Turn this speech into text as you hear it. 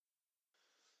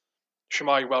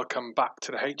Shemai, welcome back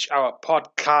to the H Hour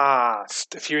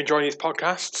podcast. If you enjoy these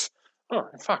podcasts,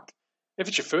 in fact, if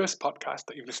it's your first podcast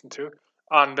that you've listened to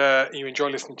and you enjoy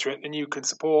listening to it, then you can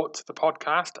support the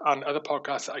podcast and other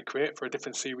podcasts that I create for a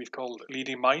different series called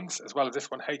Leading Minds, as well as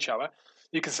this one, H Hour.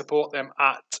 You can support them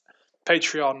at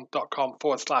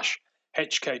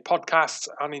patreon.com/HK podcasts.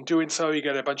 And in doing so, you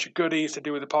get a bunch of goodies to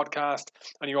do with the podcast.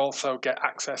 And you also get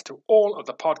access to all of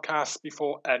the podcasts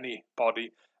before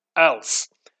anybody else.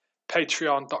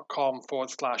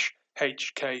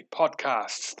 Patreon.com/HK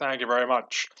podcasts. Thank you very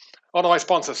much. One of my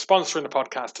sponsors sponsoring the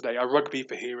podcast today are Rugby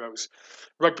for Heroes.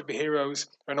 Rugby for Heroes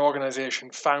are an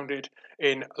organisation founded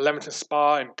in Leamington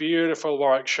Spa in beautiful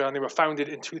Warwickshire, and they were founded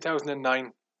in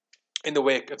 2009 in the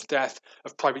wake of the death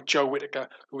of Private Joe Whittaker,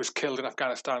 who was killed in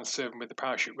Afghanistan serving with the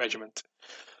Parachute Regiment.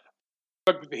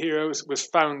 Rugby for Heroes was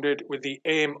founded with the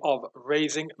aim of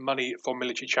raising money for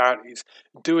military charities,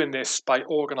 doing this by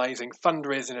organising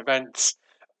fundraising events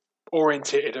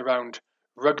orientated around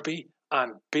rugby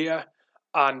and beer.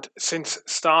 And since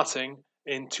starting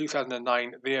in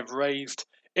 2009, they have raised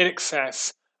in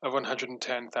excess of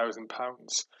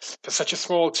 £110,000. For such a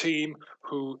small team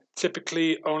who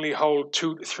typically only hold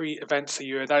 2 to 3 events a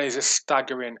year, that is a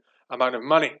staggering amount of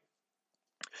money.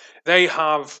 They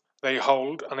hold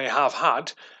and they have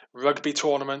had rugby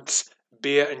tournaments,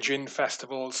 beer and gin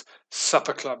festivals,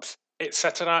 supper clubs,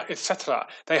 etc., etc.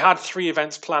 They had 3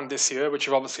 events planned this year, which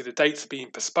are obviously the dates being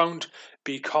postponed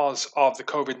because of the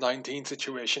COVID-19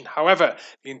 situation. However,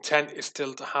 the intent is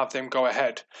still to have them go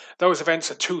ahead. Those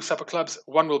events are 2 supper clubs.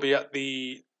 One will be at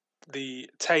the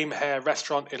Tame Hare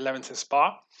restaurant in Leamington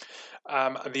Spa.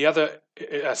 And the other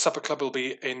supper club will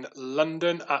be in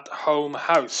London at Home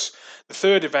House. The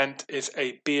third event is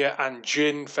a beer and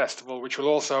gin festival, which will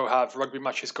also have rugby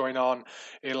matches going on.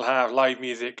 It'll have live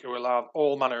music. It will have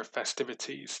all manner of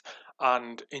festivities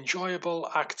and enjoyable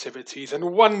activities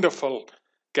and wonderful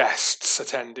guests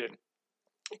attending.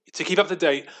 To keep up to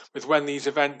date with when these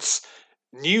events'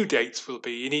 new dates will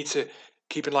be, you need to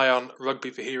keep an eye on Rugby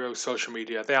for Heroes social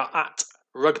media. They are at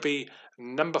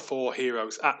Rugby4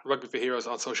 Heroes, at Rugby for Heroes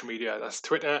on social media. That's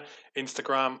Twitter,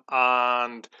 Instagram,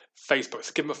 and Facebook.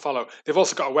 So give them a follow. They've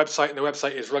also got a website, and the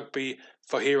website is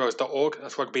rugbyforheroes.org.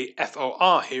 That's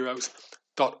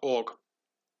rugbyforheroes.org.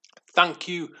 Thank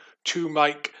you to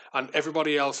Mike and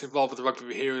everybody else involved with the Rugby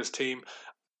for Heroes team.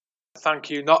 Thank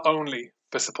you not only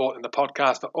for supporting the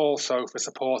podcast, but also for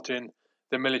supporting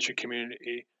the military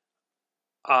community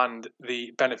and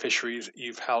the beneficiaries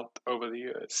you've helped over the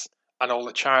years, and all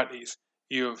the charities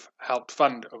you've helped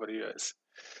fund over the years.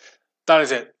 That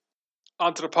is it.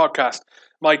 On to the podcast.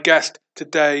 My guest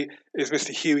today is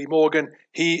Mr. Huey Morgan.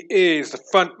 He is the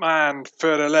front man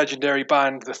for the legendary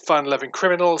band, the Fun Loving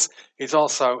Criminals. He's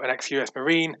also an ex-US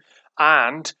Marine,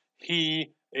 and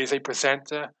he is a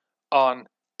presenter on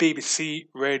BBC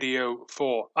Radio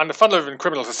 4. And the Fun Loving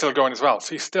Criminals are still going as well,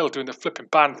 so he's still doing the flipping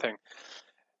band thing.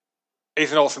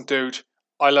 He's an awesome dude.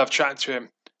 I love chatting to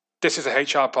him. This is a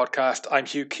HR podcast. I'm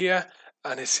Hugh Keir,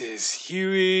 and this is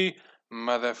Huey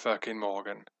motherfucking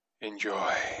Morgan.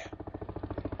 Enjoy.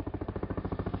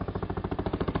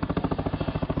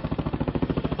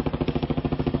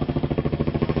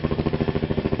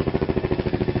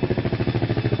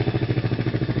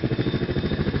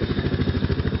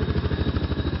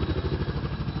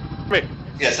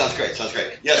 Yeah, sounds great.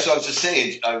 Yeah, so I was just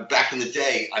saying, back in the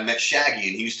day, I met Shaggy,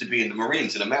 and he used to be in the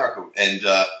Marines in America, and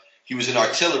he was in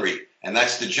artillery, and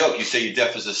that's the joke. You say you're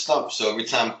deaf as a stump, so every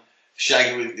time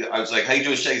Shaggy, I was like, how you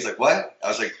doing, Shaggy? He's like, what? I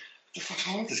was like, what the fuck's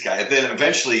wrong with this guy? And then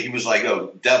eventually he was like,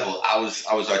 oh, devil, I was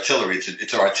artillery.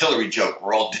 It's an artillery joke.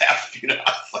 We're all deaf, you know?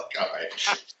 I was like, all right.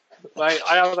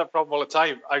 I have that problem all the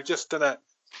time. I've just done a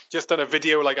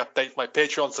video like update for my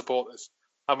Patreon supporters.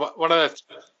 I'm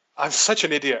such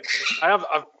an idiot. I've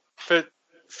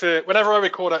for whenever I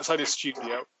record outside the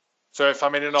studio. So if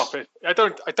I'm in an office, I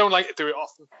don't like to do it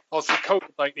often. Also,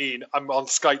 COVID-19, I'm on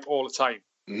Skype all the time.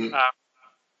 Mm-hmm.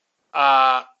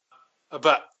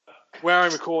 But where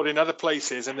I'm recording other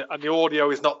places, and the audio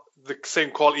is not the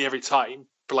same quality every time.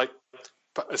 But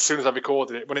as soon as I've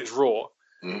recorded it, when it's raw,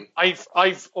 mm-hmm.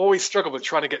 I've always struggled with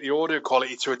trying to get the audio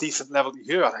quality to a decent level to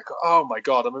hear. And I go, oh my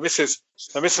god! And my missus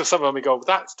some of them go,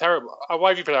 that's terrible. Why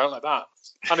have you put it out like that?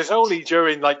 And it's only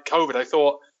during COVID I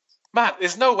thought, man,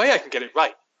 there's no way I can get it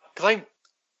right because I'm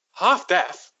half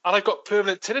deaf and I've got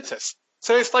permanent tinnitus.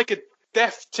 So it's like a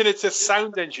deaf tinnitus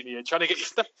sound engineer trying to get your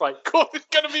stuff right. God, it's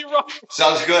going to be wrong.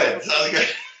 Sounds good.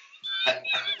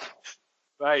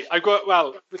 Right.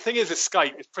 The thing is, with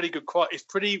Skype, it's pretty good quality. It's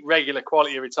pretty regular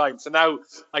quality every time. So now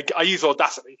I use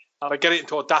Audacity, and I get it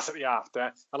into Audacity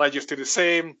after, and I just do the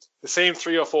same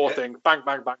 3 or 4 things. Bang,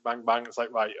 bang, bang, bang, bang. It's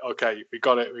like, right, okay, we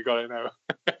got it now.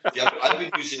 Yeah, I've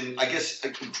been using. I guess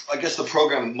the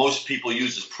program most people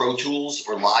use is Pro Tools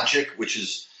or Logic, which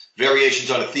is variations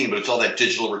on a theme, but it's all that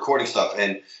digital recording stuff.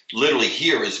 And literally,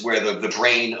 here is where the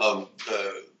brain of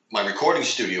my recording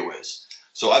studio is.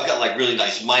 So I've got like really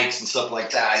nice mics and stuff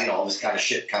like that, all this kind of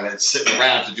shit kind of sitting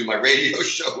around to do my radio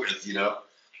show with,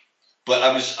 But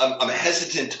I'm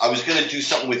hesitant. I was going to do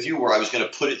something with you where I was going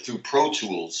to put it through Pro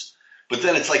Tools, but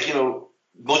then it's like,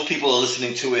 most people are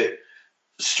listening to it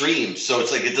streamed. So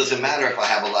it's like, it doesn't matter if I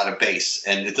have a lot of bass,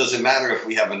 and it doesn't matter if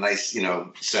we have a nice,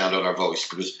 sound on our voice,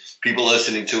 because people are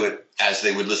listening to it as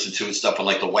they would listen to it stuff on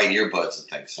like the white earbuds and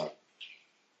things. So.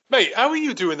 Mate, how are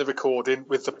you doing the recording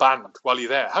with the band while you're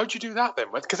there? How'd you do that then?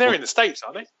 Because they're in the States,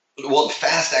 aren't they? Well,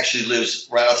 Fast actually lives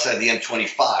right outside the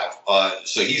M25.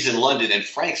 So he's in London, and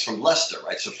Frank's from Leicester,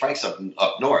 right? So Frank's up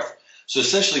north. So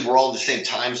essentially, we're all in the same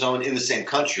time zone, in the same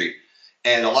country.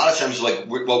 And a lot of times, like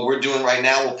what we're doing right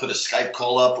now, we'll put a Skype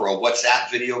call up or a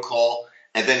WhatsApp video call,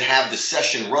 and then have the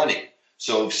session running.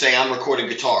 So say I'm recording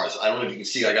guitars. I don't know if you can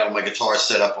see, I got all my guitars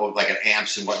set up with like an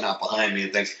amps and whatnot behind me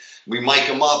and things. We mic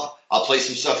them up. I'll play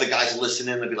some stuff. The guys will listen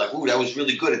in and be like, ooh, that was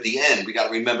really good at the end. We got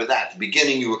to remember that. At the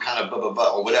beginning, you were kind of blah, blah,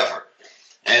 blah, or whatever.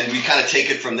 And we kind of take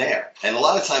it from there. And a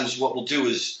lot of times what we'll do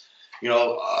is,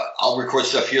 I'll record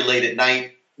stuff here late at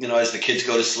night, as the kids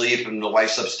go to sleep and the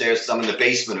wife's upstairs. 'Cause I'm in the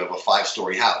basement of a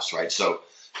 5-story house, right? So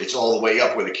it's all the way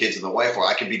up where the kids and the wife are.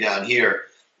 I could be down here.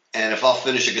 And if I'll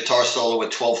finish a guitar solo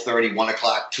at 12:30, 1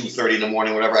 o'clock, 2:30 in the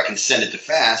morning, whatever, I can send it to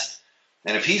Fast.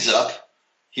 And if he's up,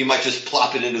 he might just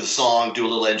plop it into the song, do a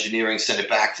little engineering, send it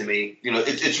back to me.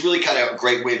 It's really kind of a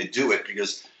great way to do it,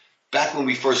 because back when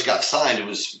we first got signed, it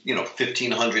was,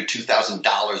 $1,500,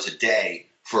 $2,000 a day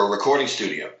for a recording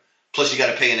studio. Plus you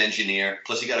got to pay an engineer.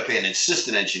 Plus you got to pay an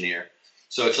assistant engineer.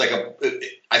 So it's like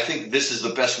I think this is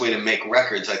the best way to make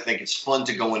records. I think it's fun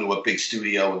to go into a big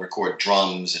studio and record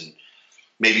drums and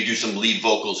maybe do some lead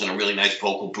vocals in a really nice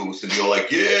vocal booth and be all like,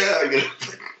 yeah,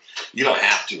 you don't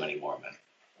have to anymore, man.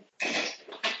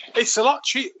 It's a lot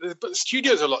cheap, but the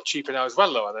studios are a lot cheaper now as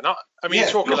well, though, are they not? I mean, you're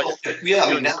talking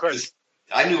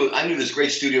I knew this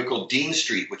great studio called Dean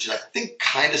Street, which is I think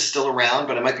kind of still around,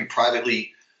 but it might be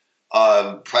privately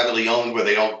owned, where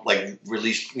they don't like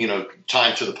release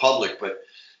time to the public. But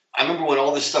I remember when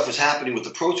all this stuff was happening with the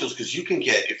Pro Tools, because you can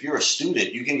get, if you're a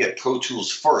student, you can get Pro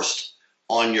Tools first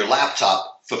on your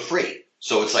laptop for free.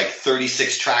 So it's like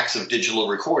 36 tracks of digital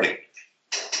recording.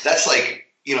 That's like,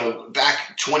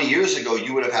 back 20 years ago,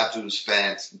 you would have had to have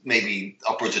spent maybe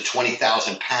upwards of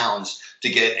 20,000 pounds to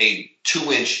get a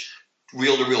 2-inch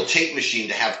reel-to-reel tape machine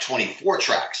to have 24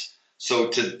 tracks. So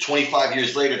to 25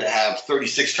 years later to have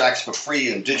 36 tracks for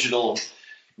free and digital,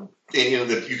 and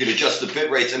you can adjust the bit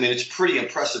rates. I mean, it's pretty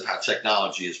impressive how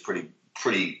technology is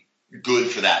pretty good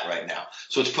for that right now.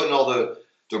 So it's putting all the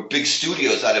big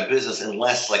studios out of business,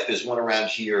 unless like there's one around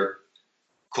here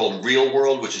called Real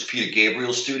World, which is Peter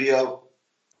Gabriel's studio.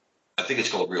 I think it's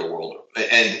called Real World.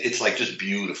 And it's like just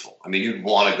beautiful. I mean, you'd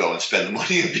want to go and spend the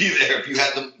money and be there if you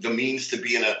had the means to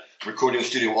be in a recording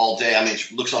studio all day. I mean,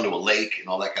 it looks onto a lake and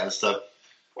all that kind of stuff.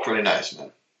 Pretty nice,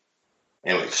 man.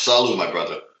 Anyway, salud, my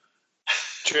brother.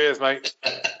 Cheers, mate.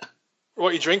 What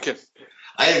are you drinking?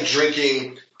 I am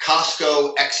drinking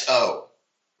Costco XO.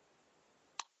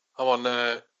 I'm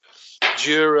on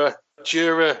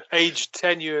Jura, aged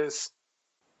 10 years.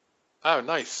 Oh,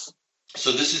 nice.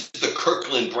 So this is the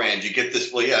Kirkland brand. You get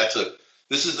this. Well, yeah,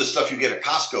 this is the stuff you get at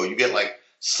Costco. You get like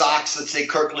socks that say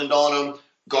Kirkland on them,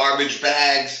 garbage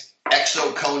bags,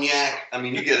 XO cognac. I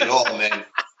mean, you get it all, man.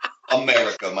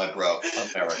 America, my bro.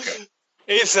 America.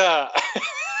 Is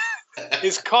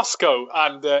Costco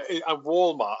and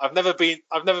Walmart. I've never been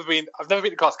to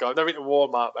Costco. I've never been to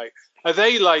Walmart, mate. Are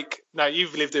they like, now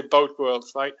you've lived in both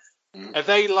worlds, right? Mm-hmm. Are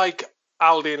they like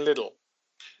Aldi and Lidl?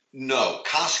 No,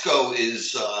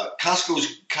 Costco's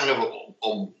kind of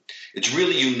it's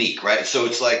really unique, right? So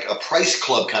it's like a price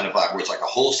club kind of vibe, where it's like a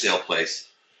wholesale place,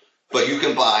 but you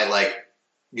can buy like,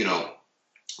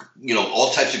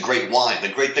 all types of great wine. The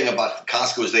great thing about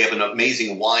Costco is they have an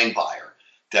amazing wine buyer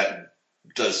that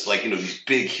does like, these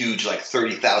big, huge, like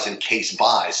 30,000 case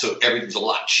buys. So everything's a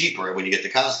lot cheaper when you get to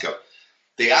Costco.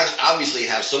 They obviously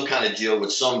have some kind of deal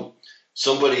with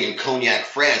somebody in Cognac,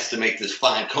 France, to make this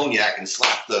fine cognac and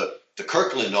slap the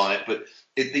Kirkland on it. But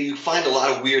you find a lot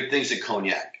of weird things at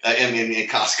cognac. In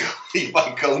Costco, you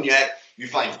find cognac, you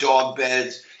find dog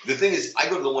beds. The thing is, I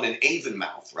go to the one in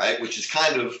Avonmouth, right, which is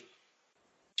kind of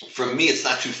for me, it's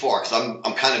not too far because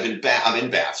I'm kind of in Bath. I'm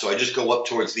in Bath, so I just go up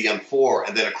towards the M4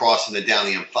 and then across and then down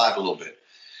the M5 a little bit.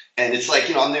 And it's like,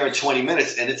 I'm there in 20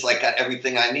 minutes, and it's like got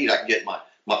everything I need. I can get my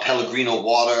Pellegrino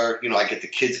water. I get the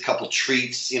kids a couple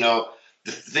treats.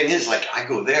 The thing is, like, I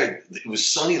go there. It was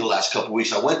sunny the last couple of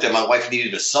weeks. I went there. My wife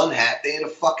needed a sun hat. They had a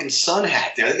fucking sun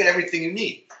hat there. They got everything you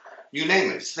need. You name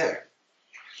it, it's there.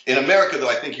 In America, though,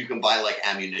 I think you can buy, like,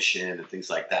 ammunition and things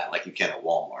like that, like you can at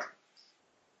Walmart.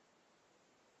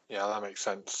 Yeah, that makes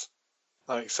sense.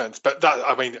 But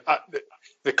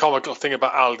the comical thing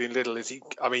about Aldi and Lidl is,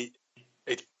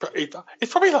 it's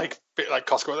probably like a bit like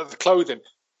Costco. The clothing,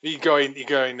 you go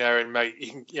in there and mate,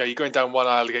 you're going down one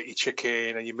aisle to get your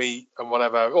chicken and your meat and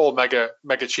whatever, all mega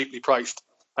cheaply priced,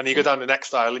 and you go down the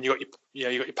next aisle and you got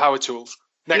your power tools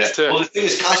next to. Well, the thing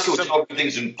is, Costco's offering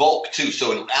things in bulk too.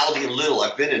 So in Aldi and Lidl,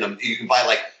 I've been in them. You can buy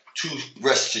like 2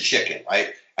 breasts of chicken,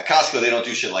 right? At Costco, they don't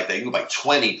do shit like that. You can buy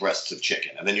 20 breasts of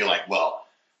chicken, and then you're like, well,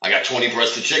 I got 20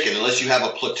 breasts of chicken. Unless you have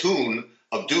a platoon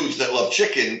of dudes that love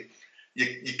chicken,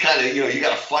 you kind of, you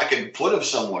got to fucking put them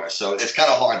somewhere. So it's kind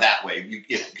of hard that way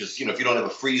because, if you don't have a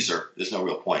freezer, there's no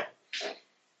real point.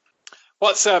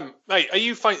 What's, mate, do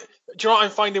you know what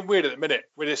I'm finding weird at the minute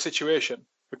with this situation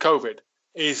with COVID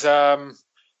is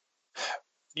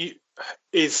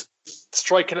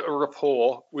striking up a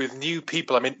rapport with new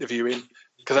people I'm interviewing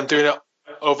because I'm doing it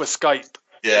over Skype.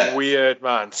 Yeah. Weird,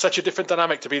 man. Such a different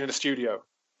dynamic to being in the studio.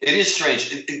 It is strange.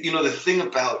 The thing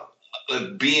about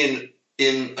being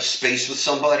in a space with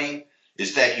somebody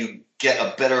is that you get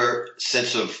a better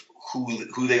sense of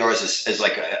who they are as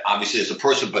like obviously as a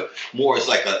person, but more as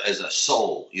like as a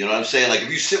soul. You know what I'm saying? Like if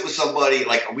you sit with somebody,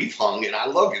 like we've hung, and I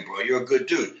love you, bro. You're a good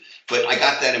dude. But I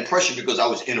got that impression because I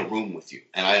was in a room with you,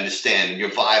 and I understand, and your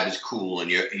vibe is cool, and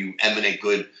you emanate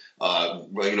good,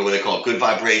 what they call it, good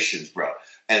vibrations, bro.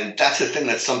 And that's the thing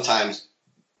that sometimes,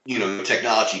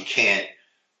 technology can't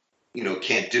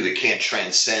do. It can't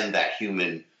transcend that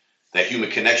human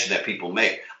connection that people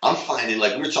make. I'm finding,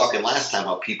 like we were talking last time,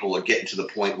 how people are getting to the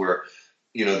point where,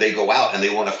 they go out and they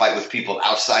want to fight with people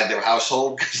outside their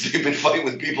household because they've been fighting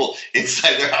with people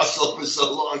inside their household for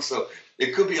so long. So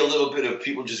it could be a little bit of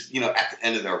people just, at the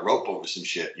end of their rope over some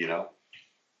shit,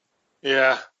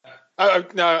 Yeah. I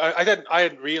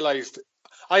hadn't realized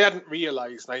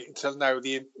until now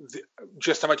the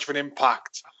just how much of an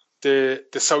impact the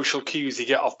social cues you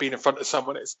get off being in front of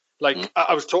someone is. Like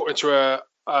I was talking to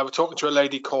a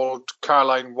lady called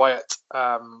Caroline Wyatt,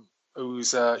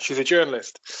 who's she's a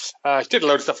journalist. She did a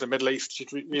load of stuff in the Middle East.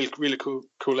 She's a really cool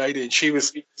lady, and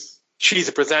she's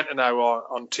a presenter now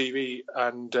on TV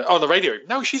and on the radio.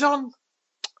 No, she's on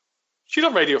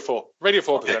Radio 4. Radio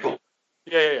 4 presenter. Cool.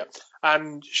 Yeah.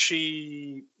 And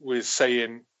she was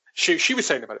saying she was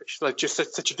saying about it. She's like, just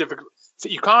such a difficult. So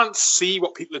you can't see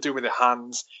what people are doing with their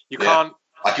hands. You can't.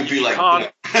 I could be like,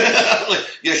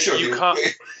 yeah, sure. You can't.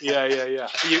 Yeah.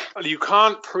 You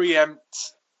can't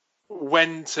preempt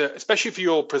when to, especially if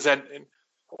you're presenting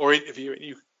or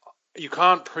interviewing. You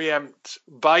can't preempt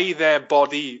by their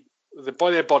body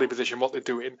position what they're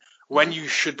doing when you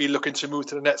should be looking to move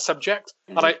to the next subject.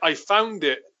 Mm-hmm. And I found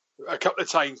it a couple of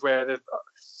times where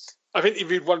I've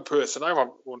interviewed one person. I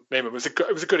won't name him. It was a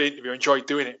good interview. I enjoyed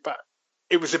doing it, but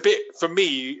it was a bit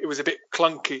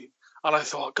clunky. And I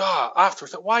thought, God,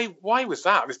 afterwards, why was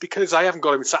that? It's because I haven't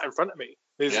got him sat in front of me.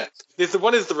 There's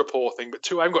one is the rapport thing, but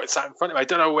 2, I haven't got it sat in front of me. I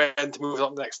don't know when to move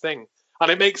on to the next thing. And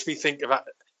it makes me think about,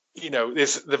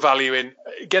 there's the value in,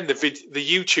 again, the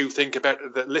YouTube thing about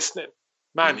the listening.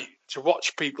 Man, to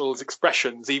watch people's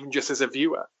expressions, even just as a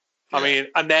viewer. Yeah. I mean,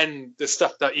 and then the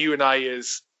stuff that you and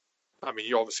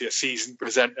you're obviously a seasoned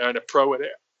presenter and a pro at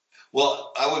it.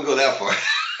 Well, I wouldn't go that far.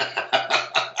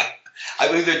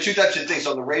 I mean, there are 2 types of things.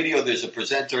 On the radio, there's a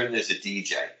presenter and there's a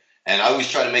DJ. And I always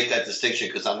try to make that distinction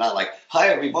because I'm not like, hi,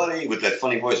 everybody, with that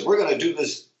funny voice. We're going to do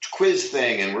this quiz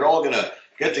thing and we're all going to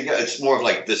get together. It's more of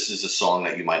like, this is a song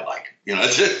that you might like.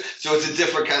 So it's a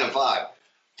different kind of vibe.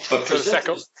 But so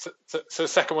the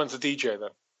second one's a DJ then?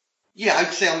 Yeah,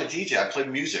 I'd say I'm a DJ. I play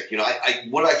music.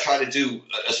 What I try to do,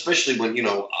 especially when,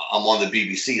 I'm on the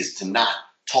BBC, is to not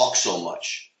talk so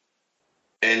much.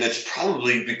 And it's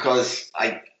probably because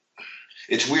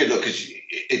it's weird though, because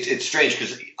it's strange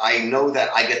because I know that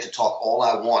I get to talk all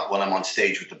I want when I'm on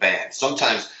stage with the band.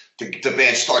 Sometimes the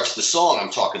band starts the song,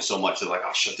 I'm talking so much, they're like,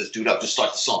 oh, shut this dude up, just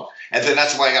start the song. And then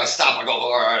that's why I got to stop. I go,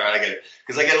 all right, I get it.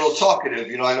 Because I get a little talkative,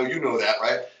 I know you know that,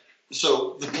 right?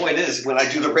 So the point is, when I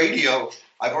do the radio,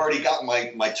 I've already got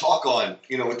my talk on,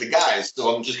 with the guys.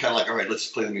 So I'm just kind of like, all right, let's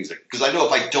play the music. Because I know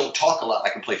if I don't talk a lot, I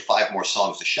can play 5 more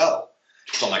songs to show.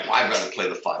 So I'm like, well, I'd rather play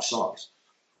the 5 songs.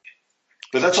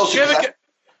 But that's also...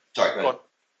 Sorry, go ahead.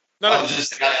 No. I was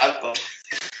just...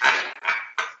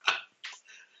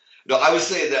 No, I was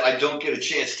saying that I don't get a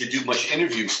chance to do much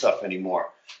interview stuff anymore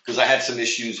because I had some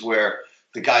issues where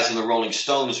the guys in the Rolling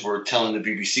Stones were telling the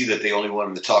BBC that they only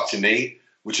wanted to talk to me,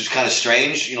 which is kind of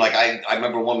strange. You know, like I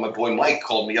remember my boy Mike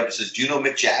called me up and says, "Do you know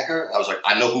Mick Jagger?" I was like,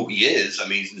 "I know who he is. I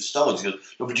mean, he's in the Stones." He goes,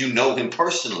 "No, but you know him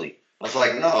personally?" I was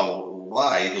like, "No,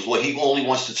 why?" He goes, "Well, he only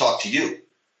wants to talk to you.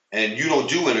 And you don't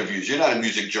do interviews. You're not a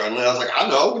music journalist." I was like, "I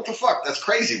know. What the fuck? That's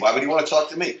crazy. Why would he want to talk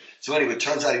to me?" So anyway, it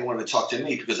turns out he wanted to talk to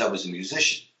me because I was a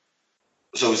musician.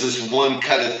 So it was this one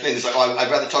kind of thing. It's like, oh,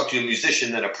 I'd rather talk to a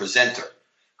musician than a presenter.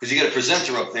 Because you get a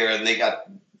presenter up there and they got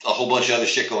a whole bunch of other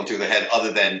shit going through their head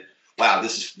other than, wow,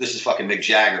 this is fucking Mick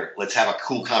Jagger. Let's have a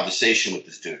cool conversation with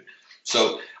this dude.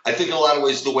 So I think in a lot of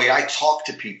ways the way I talk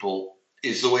to people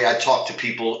is the way I talk to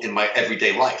people in my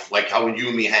everyday life, like how when you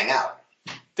and me hang out.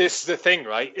 This is the thing,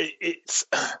 right? It's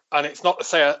not to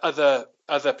say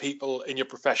other people in your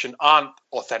profession aren't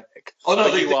authentic. Oh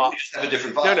no, they just have a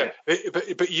different vibe.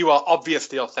 No, but you are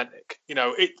obviously authentic. You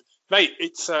know,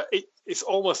 it's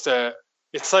almost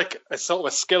it's like a sort of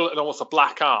a skill and almost a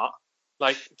black art,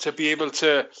 like to be able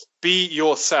to be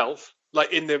yourself,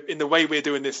 like in the way we're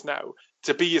doing this now,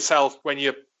 to be yourself when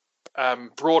you're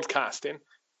broadcasting.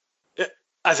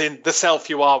 As in the self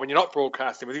you are when you're not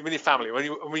broadcasting with your family, when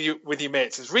you with your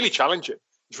mates. It's really challenging.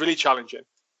 It's really challenging.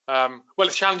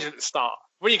 It's challenging at the start.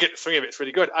 When you get the swing of it, it's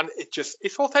really good. And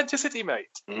it's authenticity, mate.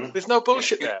 Mm-hmm. There's no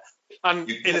bullshit there. And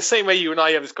in the same way you and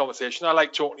I have this conversation, I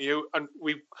like talking to you, and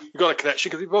we've got a connection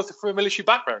because we both are from a military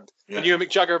background. Yeah. And you and Mick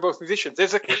Jagger are both musicians.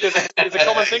 There's a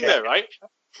common thing there, right?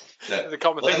 Yeah. There's a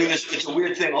common thing. I mean, it's a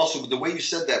weird thing also. The way you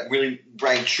said that really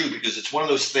rang true because it's one of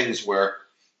those things where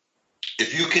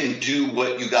if you can do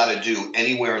what you got to do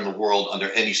anywhere in the world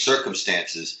under any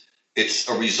circumstances, it's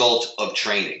a result of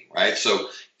training, right? So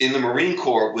in the Marine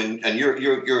Corps, and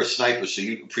you're a sniper, so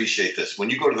you appreciate this. When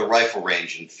you go to the rifle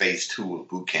range in phase 2 of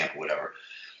boot camp or whatever,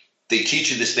 they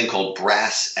teach you this thing called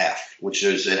BRASS F, which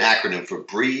is an acronym for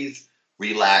breathe,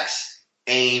 relax,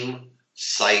 aim,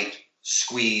 sight,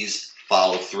 squeeze,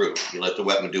 follow through. You let the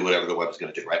weapon do whatever the weapon's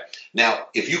going to do, right? Now,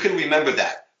 if you can remember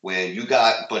that, when you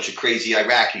got a bunch of crazy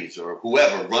Iraqis or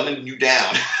whoever running you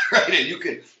down, right? And you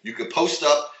can post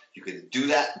up, you can do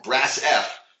that BRASS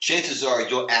F, chances are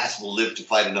your ass will live to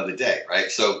fight another day,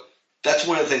 right? So that's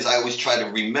one of the things I always try to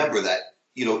remember, that,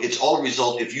 you know, it's all a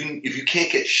result. If you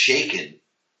can't get shaken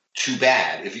too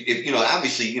bad, if you know,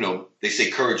 obviously, you know, they say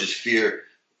courage is fear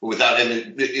without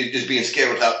is being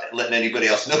scared without letting anybody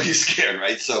else know you're scared,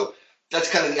 right? So that's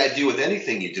kind of the idea with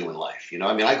anything you do in life. You know,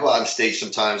 I mean, I go out on stage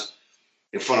sometimes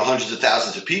in front of hundreds of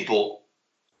thousands of people,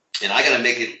 and I got to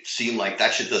make it seem like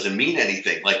that shit doesn't mean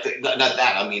anything. Like, not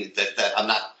that. I mean, that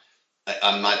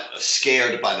I'm not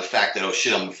scared by the fact that, oh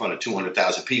shit, I'm in front of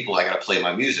 200,000 people. I got to play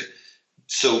my music.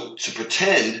 So to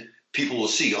pretend, people will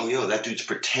see, oh, yo, that dude's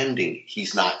pretending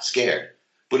he's not scared.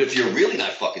 But if you're really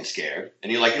not fucking scared,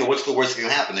 and you're like, you know, what's the worst that can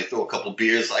happen? They throw a couple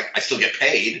beers, like, I still get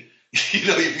paid. You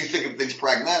know, if you think of things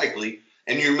pragmatically,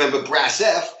 and you remember BRASS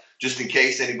F, just in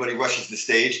case anybody rushes the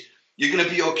stage, you're going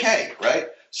to be okay, right?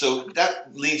 So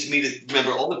that leads me to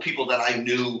remember all the people that I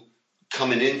knew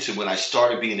coming into when I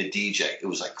started being a DJ. It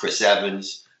was like Chris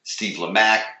Evans, Steve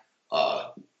Lamacq,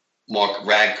 Mark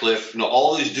Radcliffe, you know,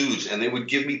 all these dudes, and they would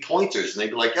give me pointers, and they'd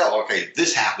be like, "Oh, okay,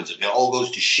 this happens, and it all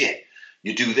goes to shit.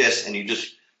 You do this, and you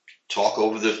just talk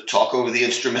over the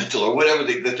instrumental or whatever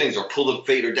the things, or pull the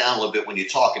fader down a little bit when you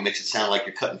talk. It makes it sound like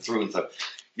you're cutting through and stuff.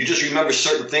 You just remember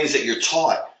certain things that you're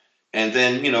taught, and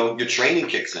then, you know, your training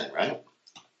kicks in, right?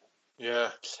 Yeah,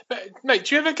 but, mate.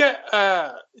 Did you ever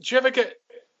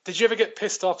get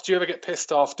pissed off? Do you ever get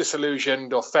pissed off,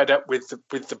 disillusioned, or fed up with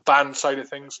the band side of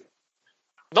things?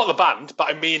 Not the band,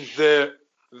 but I mean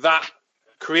that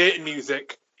creating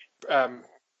music,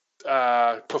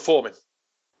 performing.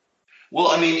 Well,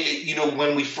 I mean, you know,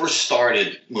 when we first got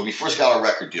our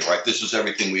record deal, right? This was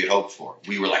everything we had hoped for.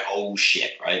 We were like, oh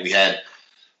shit, right? We had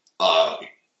a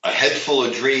head full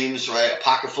of dreams, right? A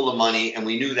pocket full of money, and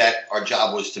we knew that our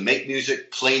job was to make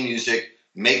music, play music,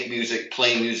 make music,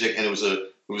 play music, and it was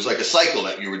like a cycle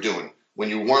that you were doing. When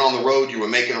you weren't on the road, you were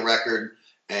making a record,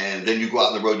 and then you go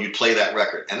out on the road and you play that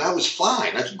record. And that was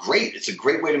fine. That's great. It's a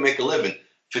great way to make a living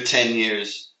for 10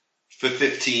 years, for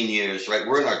 15 years, right?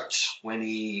 We're in our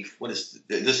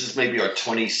this is maybe our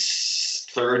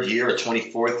 23rd year or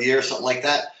 24th year, something like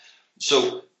that.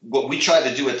 So what we tried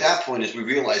to do at that point is we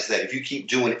realized that if you keep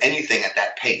doing anything at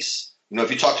that pace, you know,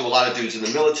 if you talk to a lot of dudes in the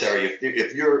military,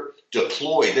 if you're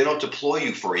deployed, they don't deploy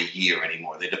you for a year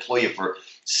anymore. They deploy you for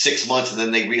 6 months, and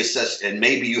then they reassess, and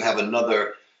maybe you have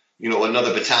another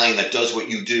battalion that does what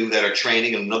you do that are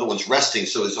training, and another one's resting.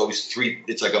 So there's always three.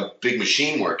 It's like a big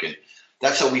machine working.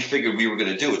 that's how we figured we were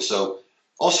going to do it. So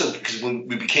also because when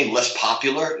we became less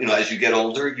popular, as you get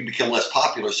older, you become less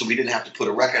popular. So we didn't have to put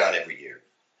a record out every year.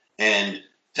 And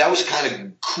that was kind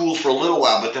of cool for a little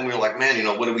while. But then we were like, man,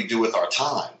 what do we do with our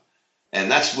time? And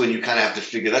that's when you kind of have to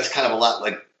figure, that's kind of a lot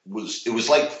like, it was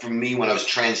like for me when I was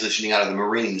transitioning out of the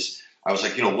Marines, I was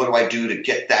like, what do I do to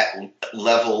get that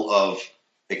level of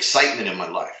excitement in my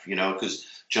life? Because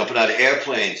jumping out of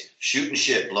airplanes, shooting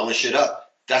shit, blowing shit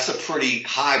up, that's a pretty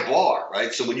high bar,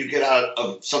 right? So when you get out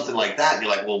of something like that, and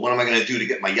you're like, well, what am I going to do to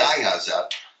get my yayas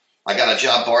out? I got a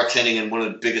job bartending in one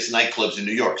of the biggest nightclubs in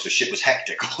New York, so shit was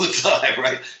hectic all the time,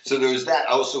 right? So there was that.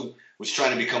 I also was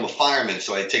trying to become a fireman,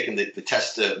 so I had taken the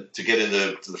test to get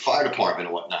into the fire department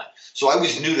and whatnot. So I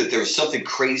always knew that there was something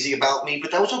crazy about me,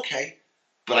 but that was okay.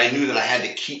 But I knew that I had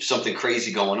to keep something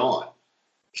crazy going on.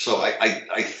 So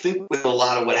I think with a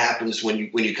lot of what happens when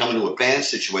you come into a band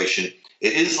situation,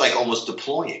 it is like almost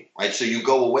deploying, right? So you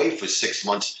go away for 6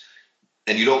 months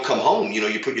and you don't come home.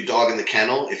 You put your dog in the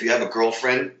kennel. If you have a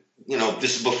girlfriend,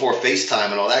 this is before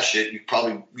FaceTime and all that shit. You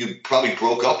probably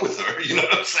broke up with her. You know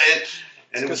what I'm saying?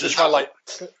 And just switch my light.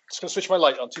 Just gonna switch my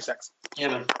light on. 2 seconds. Yeah,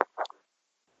 man.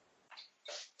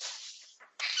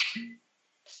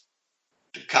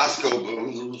 The Costco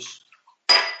booze.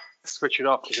 Switch it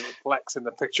off because it reflects in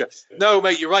the picture. No,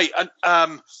 mate, you're right. And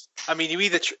I mean, you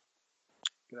either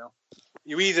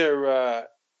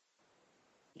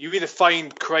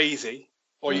find crazy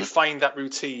or you find that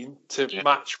routine to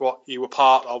match what you were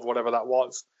part of, whatever that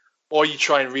was, or you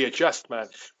try and readjust, man.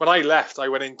 When I left, I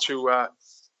went into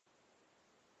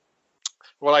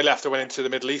the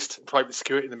Middle East, private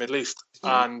security in the Middle East,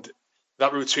 and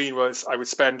that routine was I would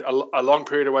spend a long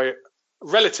period away,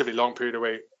 relatively long period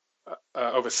away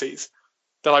overseas.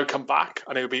 Then I would come back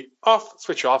and it would be off,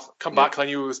 switch off, come back, and I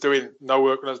knew I was doing no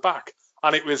work when I was back.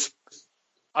 And it was,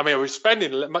 I was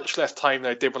spending much less time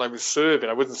than I did when I was serving.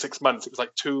 I wasn't 6 months, it was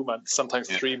like 2 months, sometimes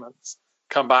 3 months.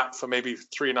 Come back for maybe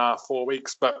 3.5, 4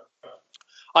 weeks. But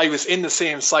I was in the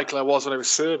same cycle I was when I was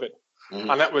serving.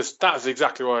 And that was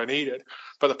exactly what I needed.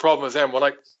 But the problem was then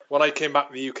when I came back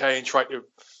to the UK and tried to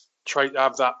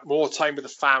have that more time with the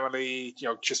family,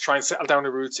 just try and settle down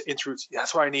the roots, into routine.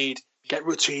 That's what I need. Get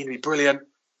routine, be brilliant.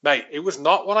 Mate, it was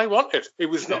not what I wanted. It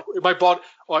was not my body,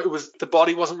 or the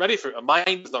body wasn't ready for it. My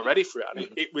mind was not ready for it. And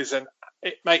it was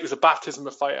a baptism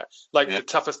of fire. The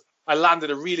toughest. I landed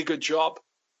a really good job,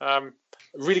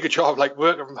 like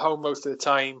working from home most of the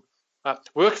time.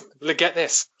 Get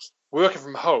this. Working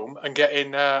from home and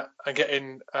getting a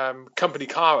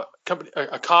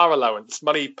car allowance,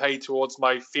 money paid towards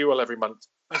my fuel every month.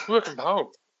 Like working from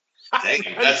home. Dang,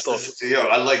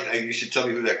 you should tell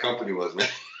me who that company was, man.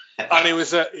 And it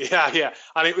was and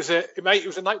it was a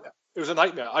nightmare. It was a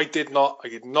nightmare. I did not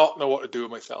know what to do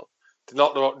with myself.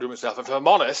 If I'm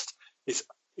honest, the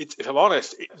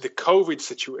COVID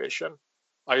situation.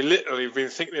 I literally have been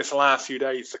thinking this the last few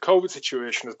days. The COVID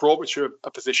situation has brought me to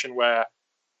a position where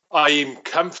I am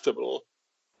comfortable.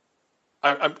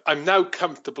 I'm now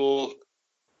comfortable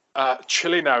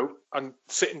chilling out and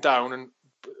sitting down and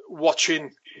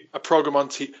watching a program on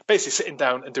TV, basically sitting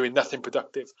down and doing nothing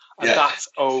productive, and that's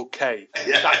okay.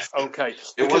 Yeah. That's okay.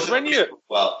 Because when you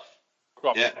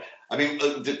I mean,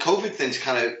 the COVID thing's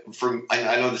kind of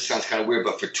I know this sounds kind of weird,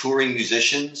 but for touring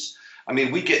musicians, I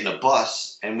mean, we get in a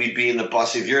bus and we'd be in the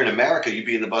bus. If you're in America, you'd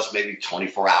be in the bus maybe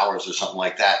 24 hours or something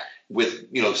like that, with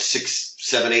 6,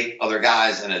 7, 8 other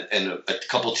guys and a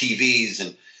couple TVs,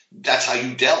 and that's how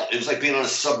you dealt. It was like being on a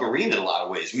submarine in a lot of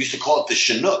ways. We used to call it the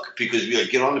Chinook because we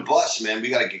get on the bus, man. We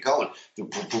got to get going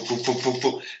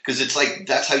because it's like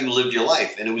that's how you lived your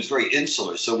life, and it was very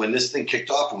insular. So when this thing kicked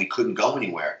off and we couldn't go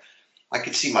anywhere, I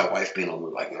could see my wife being a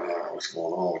little like, what's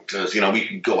going on? Because we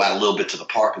could go out a little bit to the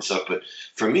park and stuff, but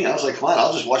for me, I was like, fine,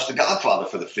 I'll just watch The Godfather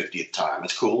for the 50th time.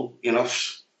 It's cool, And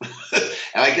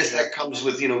I guess that comes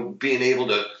with, being able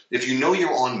to, if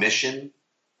you're on mission,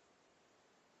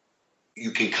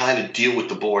 you can kind of deal with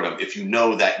the boredom if you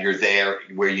know that you're there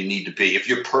where you need to be. If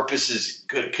your purpose is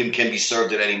good, can be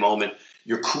served at any moment,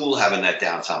 you're cool having that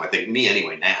downtime. I think me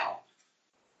anyway now.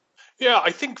 Yeah,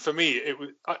 I think for me, it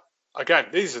was, again,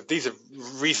 these are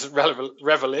recent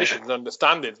revelations and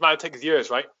understandings. Man, it takes years,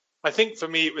 right? I think for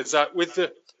me, it was that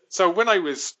when I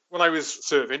was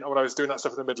serving, or when I was doing that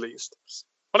stuff in the Middle East,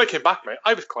 when I came back, mate,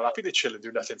 I was quite happy to chill and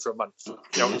do nothing for a month.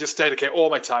 Just dedicate all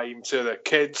my time to the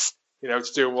kids, to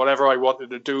doing whatever I wanted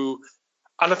to do.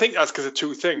 And I think that's because of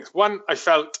two things. One, I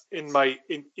felt in my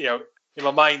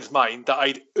mind's mind that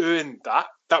I'd earned that.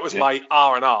 That was my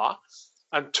R&R.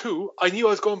 And two, I knew I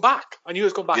was going back.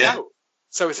 Out.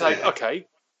 So it's okay,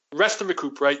 rest and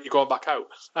recuperate, you're going back out.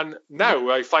 And now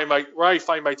where I find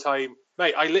my time,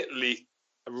 mate, I literally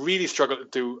I really struggle to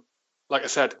do, like I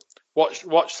said,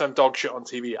 watch some dog shit on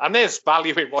TV. And there's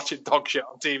value in watching dog shit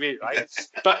on TV, right?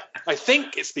 But I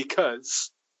think it's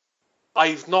because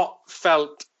I've not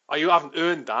felt, I haven't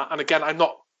earned that. And again, I'm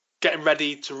not getting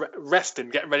ready to rest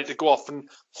and getting ready to go off and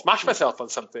smash myself on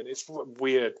something. It's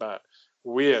weird, man.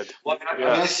 Weird. Well,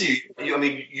 I see.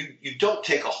 You don't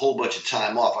take a whole bunch of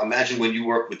time off. I imagine when you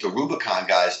work with the Rubicon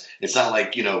guys, it's not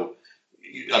like, when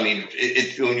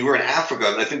you were in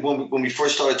Africa, I think when we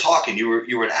first started talking, you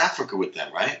were in Africa with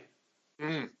them, right?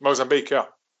 Mozambique, yeah.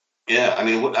 Yeah, I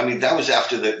mean that was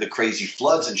after the crazy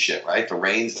floods and shit, right? The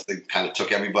rains that kind of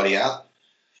took everybody out.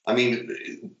 I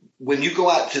mean, when you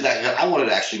go out to that, I wanted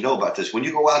to actually know about this. When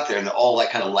you go out there and they're all like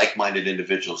kind of like-minded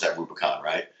individuals at Rubicon,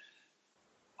 right?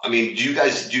 I mean, do you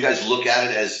guys look at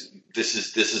it as this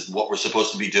is what we're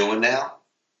supposed to be doing now?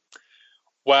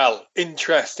 Well,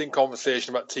 interesting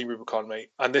conversation about Team Rubicon, mate.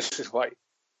 And this is why.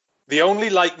 The only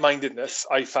like-mindedness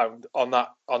I found on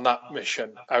that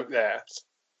mission out there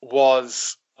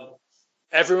was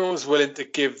everyone was willing to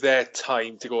give their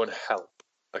time to go and help.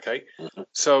 Okay,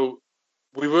 so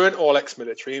we weren't all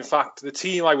ex-military. In fact, the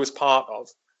team I was part of,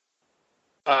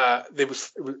 it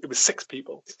was 6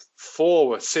 people. 4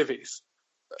 were civvies.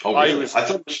 Oh, really? I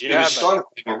thought it was started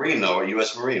with Marine, though, a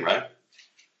U.S. Marine, right?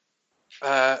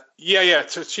 Yeah.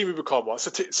 So Team Rubicon was.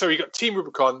 So you got Team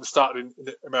Rubicon started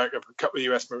in America, a couple of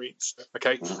US Marines,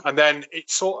 okay, and then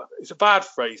it's a bad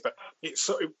phrase, but it's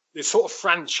sort of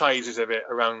franchises of it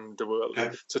around the world.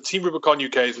 Okay. So Team Rubicon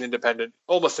UK is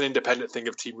almost an independent thing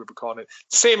of Team Rubicon.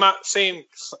 Same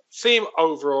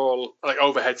overall like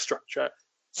overhead structure,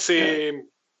 same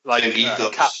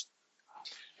ethos.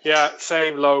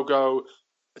 Same logo.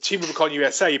 Team Rubicon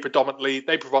USA predominantly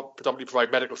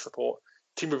provide medical support.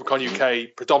 Team Rubicon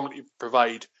UK predominantly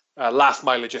provide last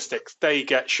mile logistics. They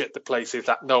get shit to places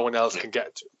that no one else can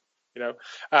get to.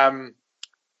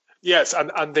 Yes,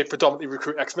 and they predominantly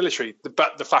recruit ex-military.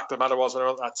 But the fact of the matter was, when I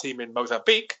was on that team in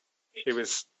Mozambique, it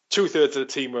was 2/3 of the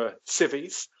team were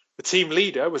civvies. The team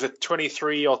leader was a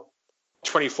 23 or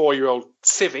 24-year-old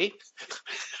civvy,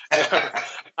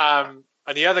 and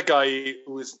the other guy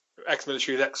who was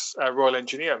ex-military, ex-Royal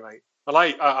Engineer, mate. And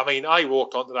I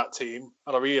walked onto that team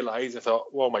and I realised, I thought,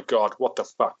 oh my God, what the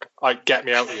fuck? Get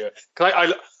me out of here.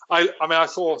 Because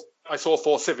I saw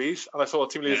 4 civvies and I saw a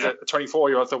team leader at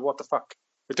 24-year-old. I thought, what the fuck?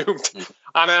 We're doomed.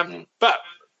 And but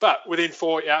within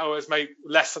 40 hours, mate,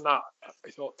 less than that,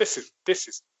 I thought this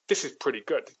is pretty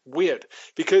good. Weird,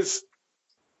 because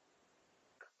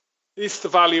it's the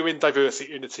value in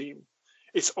diversity in the team.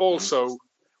 It's also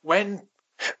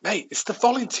it's the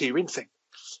volunteering thing.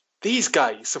 These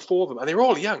guys, the 4 of them, and they're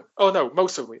all young. Oh no,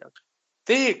 most of them are young.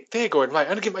 They're going, right,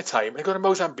 I'm gonna give my time. I'm going to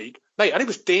Mozambique, mate, and it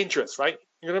was dangerous, right?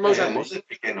 I'm going to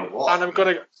Mozambique,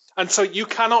 and so you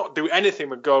cannot do anything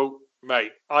but go,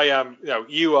 mate. I am,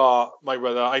 you are my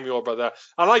brother. I'm your brother,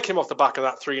 and I came off the back of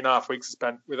that 3.5 weeks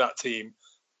spent with that team,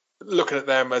 looking at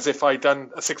them as if I'd done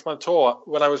a 6-month tour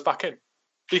when I was back in,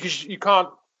 because you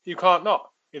can't not.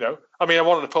 I mean, I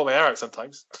wanted to pull my hair out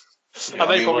sometimes. Yeah,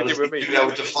 and they probably did with me.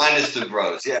 With the finest of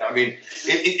bros. Yeah, I mean,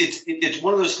 it's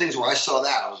one of those things where I saw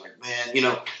that, I was like, man,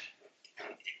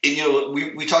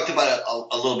 we talked about it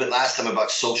a little bit last time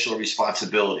about social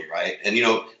responsibility, right? And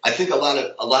I think a lot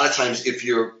of times if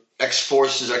you're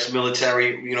ex-forces,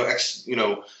 ex-military,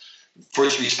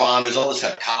 first responders, all this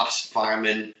kind of cops,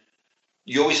 firemen,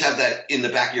 you always have that in the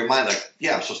back of your mind, like,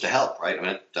 yeah, I'm supposed to help, right? I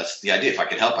mean, that's the idea. If I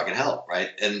can help, I can help, right?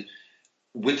 And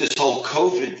with this whole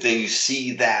COVID thing, you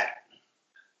see that.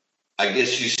 I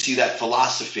guess you see that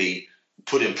philosophy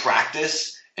put in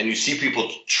practice, and you see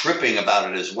people tripping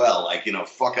about it as well. Like,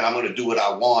 fuck it, I'm going to do what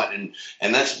I want,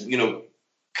 and that's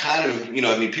kind of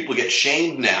I mean, people get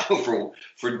shamed now for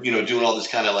doing all this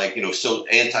kind of like so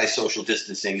anti-social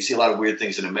distancing. You see a lot of weird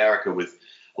things in America with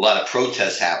a lot of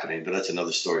protests happening, but that's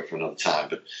another story for another time.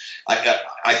 But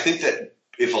I think that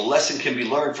if a lesson can be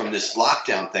learned from this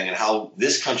lockdown thing and how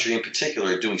this country in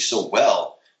particular are doing so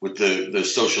well with the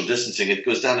social distancing, it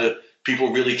goes down to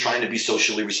people really trying to be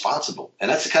socially responsible.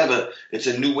 And that's it's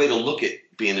a new way to look at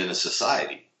being in a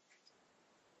society.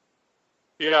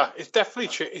 Yeah, it's definitely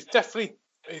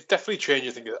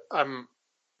changing things. I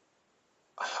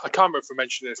can't remember if I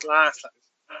mentioned this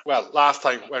last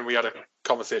time when we had a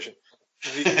conversation.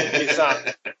 Is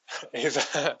that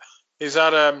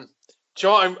do you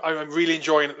know what I'm really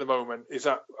enjoying at the moment is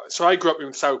that, so I grew up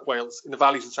in South Wales, in the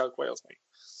valleys of South Wales, mate.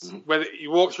 Mm-hmm. Whether you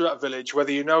walk through that village,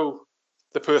 whether you know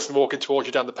the person walking towards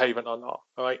you down the pavement or not,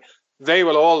 all right, they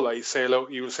will always say hello.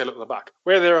 You will say hello to the back,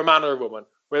 whether they're a man or a woman,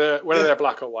 whether they're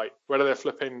black or white, whether they're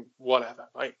flipping whatever,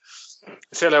 right?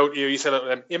 Say hello to you, you say hello to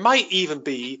them. It might even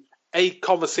be a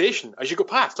conversation as you go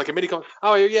past, like a mini con.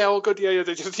 Oh yeah, all good. Yeah,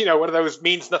 just one of those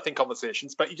means nothing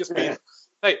conversations. But you just mean,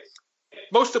 hey,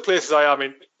 most of the places I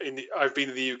am I've been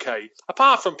in the UK,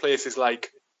 apart from places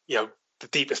like the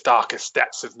deepest, darkest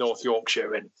depths of North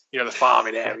Yorkshire and the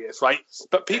farming areas, right?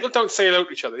 But people don't say hello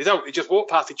to each other. They don't. They just walk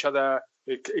past each other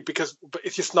because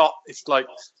it's just not. It's like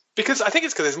because I think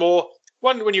it's because there's more.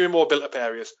 One, when you're in more built-up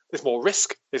areas, there's more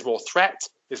risk, there's more threat,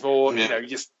 there's more.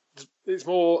 There's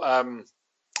more a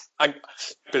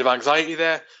bit of anxiety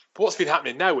there. But what's been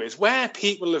happening now is where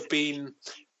people have been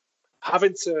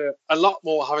having to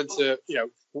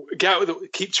get out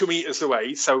keep 2 meters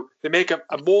away, so they make a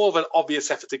more of an obvious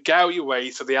effort to get out your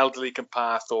way so the elderly can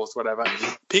pass or whatever.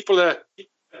 People are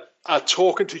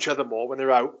talking to each other more when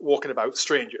they're out walking about,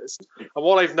 strangers. And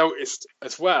what I've noticed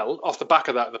as well, off the back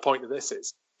of that, the point of this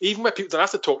is, even where people don't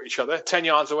have to talk to each other, 10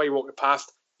 yards away walking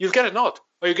past, you'll get a nod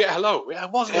or you get a hello.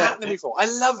 It wasn't happening before. I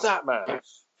love that, man.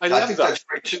 I think that's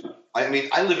great too. I mean,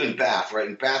 I live in Bath, right?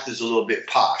 And Bath is a little bit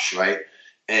posh, right?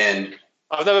 And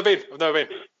I've never been. Well, I mean,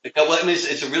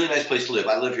 it's a really nice place to live.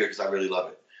 I live here because I really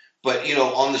love it. But,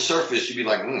 on the surface, you'd be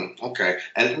like, okay.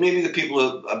 And maybe the people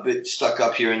are a bit stuck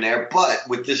up here and there. But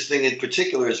with this thing in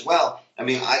particular as well, I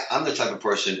mean, I'm the type of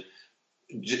person,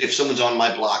 if someone's on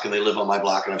my block and they live on my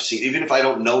block and I've seen, even if I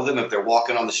don't know them, if they're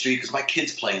walking on the street, because my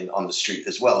kid's playing on the street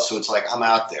as well. So it's like I'm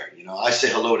out there. I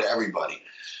say hello to everybody.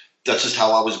 That's just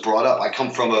how I was brought up. I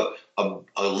come from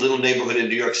a little neighborhood in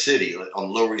New York City on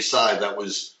the Lower East Side that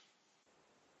was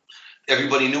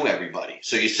everybody knew everybody.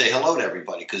 So you say hello to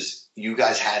everybody because you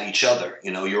guys had each other.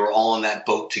 You were all in that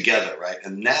boat together, right?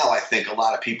 And now I think a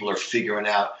lot of people are figuring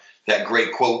out that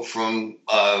great quote from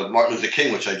Martin Luther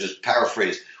King, which I just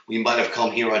paraphrased. We might have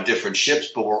come here on different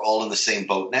ships, but we're all in the same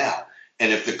boat now.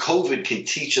 And if the COVID can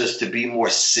teach us to be more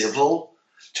civil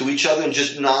to each other and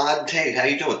just nod, hey, how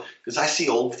you doing? Because I see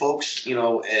old folks, and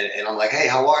I'm like, hey,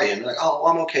 how are you? And they're like, oh,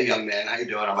 I'm okay, young man. How you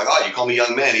doing? I'm like, oh, you call me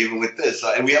young man even with this.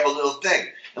 And we have a little thing.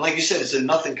 And like you said, it's a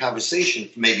nothing conversation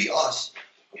for maybe us.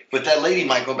 But that lady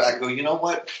might go back and go, you know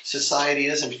what? Society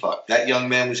isn't fucked. That young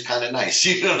man was kind of nice.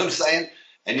 You know what I'm saying?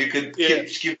 And you could give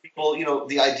people,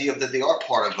 the idea that they are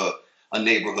part of a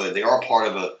neighborhood. They are part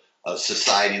of a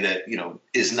society that,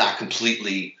 is not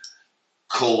completely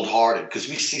cold-hearted. Because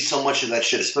we see so much of that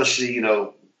shit, especially,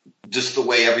 just the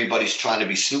way everybody's trying to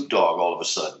be Snoop Dogg all of a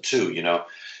sudden, too,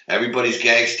 Everybody's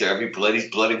gangster. Everybody's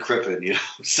blood and crippin',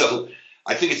 So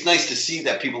I think it's nice to see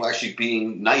that people are actually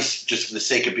being nice just for the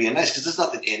sake of being nice, because there's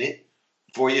nothing in it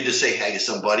for you to say hey to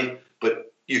somebody,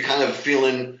 but you're kind of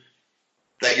feeling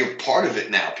that you're part of it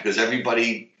now because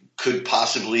everybody could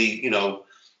possibly,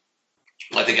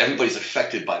 I think everybody's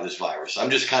affected by this virus. I'm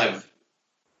just kind of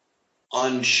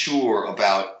unsure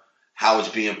about how it's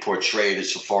being portrayed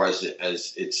as far as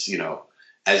it's,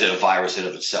 as a virus in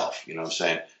of itself. You know what I'm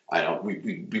saying? I know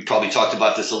we probably talked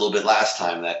about this a little bit last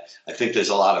time, that I think there's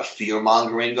a lot of fear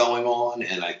mongering going on.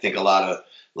 And I think a lot of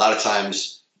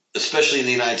times, especially in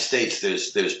the United States,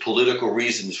 there's political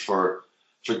reasons for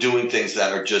doing things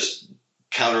that are just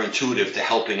counterintuitive to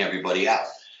helping everybody out.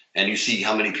 And you see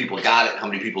how many people got it, how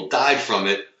many people died from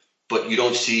it, but you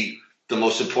don't see the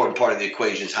most important part of the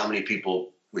equation is how many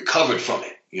people recovered from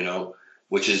it,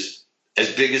 which is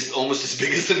almost as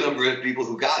big as the number of people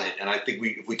who got it. And I think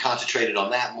if we concentrated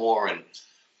on that more and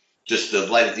just the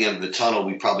light at the end of the tunnel,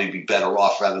 we'd probably be better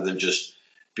off rather than just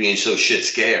being so shit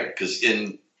scared. Because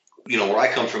where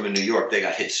I come from in New York, they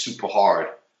got hit super hard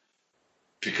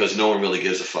because no one really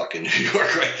gives a fuck in New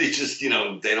York, right? They just, they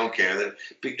don't care.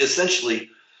 Essentially,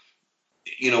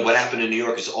 what happened in New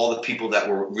York is all the people that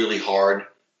were really hard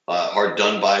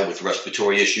done by with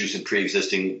respiratory issues and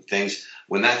pre-existing things.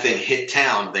 When that thing hit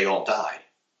town, they all died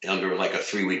under like a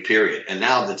 3-week period. And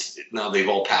now they've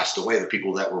all passed away. The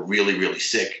people that were really, really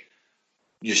sick,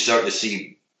 you're starting to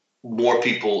see more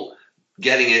people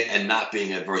getting it and not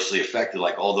being adversely affected.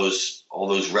 Like all those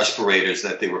respirators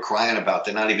that they were crying about,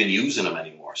 they're not even using them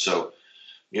anymore. So,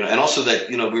 and also that,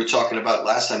 we were talking about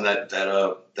last time that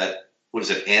what is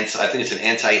it? I think it's an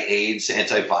anti-AIDS,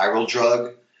 antiviral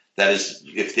drug. That is,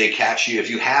 if they catch you, if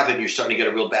you have it, and you're starting to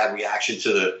get a real bad reaction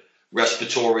to the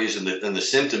respiratories and the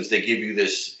symptoms, they give you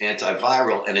this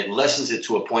antiviral, and it lessens it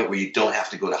to a point where you don't have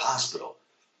to go to hospital.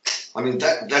 I mean,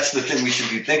 that's the thing we should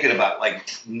be thinking about. Like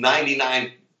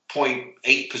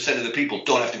 99.8% of the people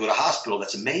don't have to go to hospital.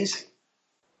 That's amazing.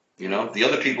 The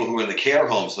other people who are in the care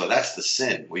homes, though, that's the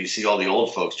sin, where you see all the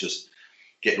old folks just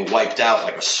getting wiped out,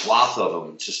 like a swath of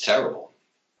them. It's just terrible.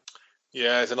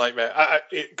 Yeah, it's a nightmare.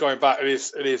 Going back,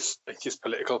 it's just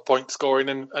political point scoring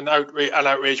and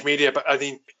outrage media. But I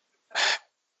think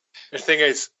the thing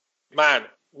is, man,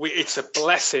 it's a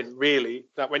blessing, really,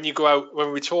 that when you go out, when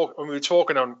we were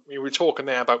talking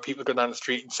there about people going down the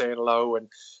street and saying hello, and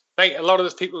like, a lot of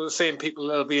those people are the same people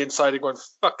that'll be inside and going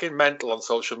fucking mental on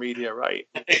social media, right?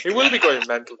 It will be going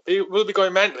mental. It will be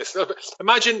going mental. So,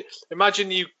 imagine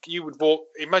you would walk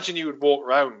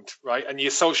around, right, and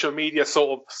your social media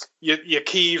sort of your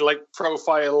key like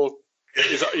profile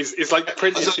is like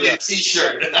printed on a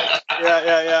t-shirt.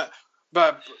 Yeah.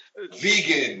 But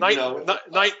vegan,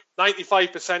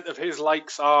 95% of his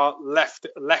likes are lefty.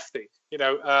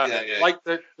 Like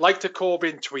the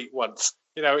Corbyn tweet once.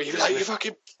 He's like, you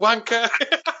fucking wanker.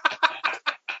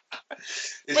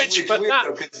 It's weird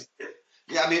though,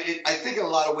 yeah, I mean, I think in a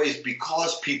lot of ways,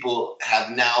 because people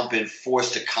have now been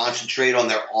forced to concentrate on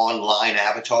their online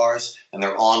avatars and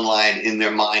their online in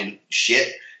their mind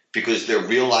shit, because their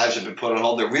real lives have been put on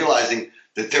hold, they're realizing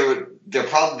that they're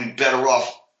probably better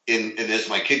off in as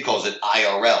my kid calls it,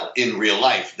 IRL, in real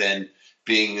life, than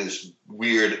being this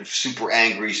weird, super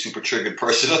angry, super triggered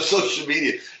person on social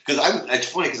media. Because it's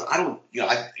funny because I don't,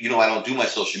 I don't do my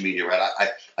social media, right?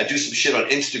 I do some shit on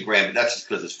Instagram, but that's just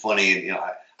because it's funny, and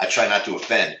I try not to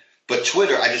offend. But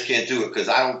Twitter, I just can't do it because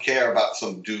I don't care about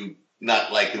some dude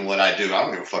not liking what I do. I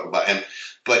don't give a fuck about him.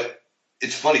 But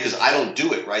it's funny because I don't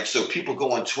do it, right? So people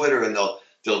go on Twitter and they'll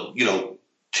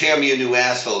tear me a new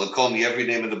asshole and call me every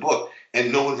name in the book,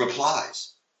 and no one replies.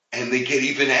 And they get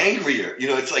even angrier,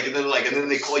 it's like, and then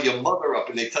they call your mother up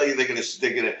and they tell you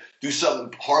they're gonna do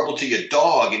something horrible to your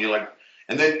dog, and you're like,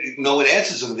 and then no one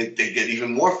answers them. They get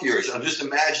even more furious. I'm just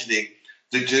imagining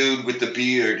the dude with the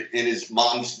beard in his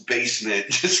mom's basement,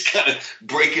 just kind of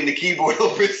breaking the keyboard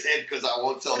over his head because I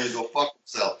won't tell him to go fuck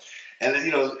himself. And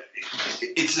then,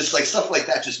 it's just like stuff like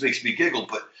that just makes me giggle.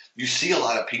 But you see a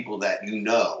lot of people that and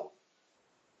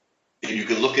you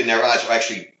can look in their eyes, or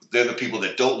actually they're the people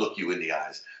that don't look you in the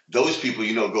eyes. Those people,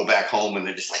 go back home and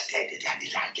they're just like,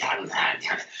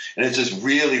 and it's just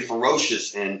really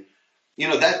ferocious. And,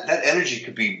 that energy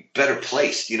could be better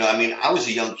placed. I was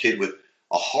a young kid with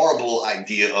a horrible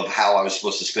idea of how I was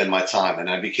supposed to spend my time. And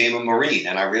I became a Marine,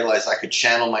 and I realized I could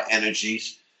channel my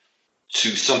energies to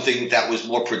something that was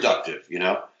more productive,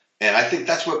 And I think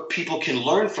that's what people can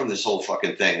learn from this whole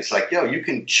fucking thing. It's like, you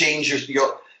can change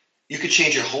you could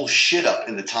change your whole shit up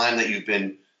in the time that you've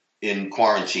been in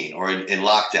quarantine or in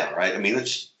lockdown, right? I mean,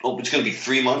 it's going to be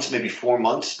 3 months, maybe 4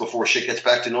 months before shit gets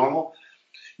back to normal.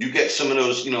 You get some of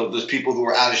those, those people who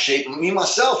are out of shape. Me,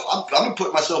 myself, I'm going to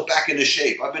put myself back into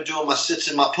shape. I've been doing my sits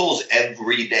and my pulls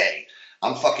every day.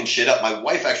 I'm fucking shit up. My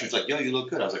wife actually was like, you look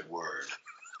good. I was like, word.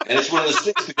 And it's one of those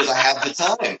things because I have the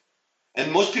time.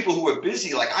 And most people who are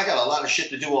busy, like, I got a lot of shit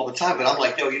to do all the time, but I'm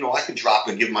like, I could drop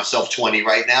and give myself 20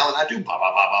 right now. And I do,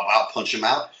 punch them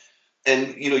out.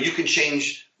 And, you can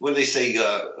change. When they say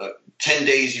 10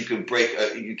 days you can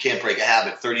you can't break a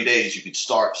habit. 30 days you could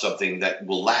start something that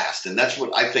will last, and that's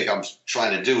what I think I'm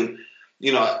trying to do. And,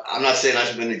 I'm not saying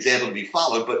I'm an example to be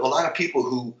followed, but a lot of people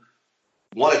who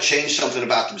want to change something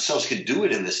about themselves can do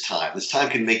it in this time. This time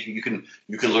can make you can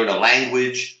learn a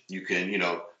language. You can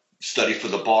study for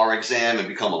the bar exam and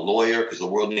become a lawyer because the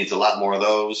world needs a lot more of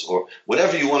those. Or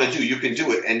whatever you want to do, you can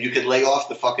do it, and you can lay off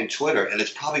the fucking Twitter, and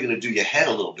it's probably going to do your head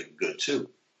a little bit good too.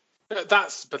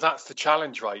 That's the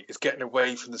challenge, right? Is getting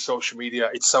away from the social media.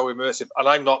 It's so immersive, and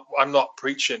I'm not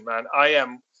preaching, man. I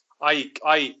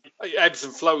ebbs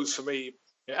and flows for me.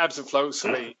 It ebbs and flows for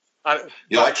me. I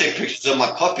take pictures of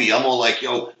my puppy. I'm all like,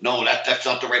 no, that's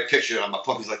not the right picture. And my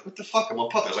puppy's like, what the fuck? I'm a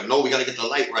puppy. I was like, no, we got to get the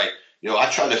light right.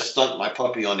 I try to stunt my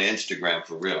puppy on the Instagram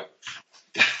for real.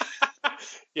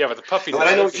 Yeah, but the puppy. But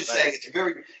I know what you're saying.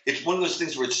 It's one of those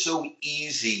things where it's so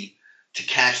easy to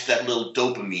catch that little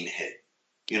dopamine hit.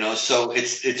 So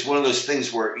it's one of those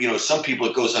things where, some people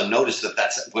it goes unnoticed that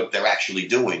that's what they're actually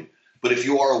doing. But if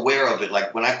you are aware of it,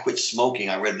 like when I quit smoking,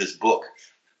 I read this book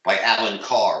by Alan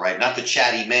Carr, right? Not the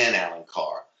chatty man Alan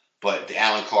Carr, but the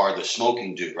Alan Carr, the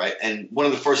smoking dude, right? And one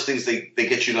of the first things they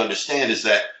get you to understand is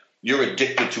that you're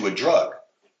addicted to a drug.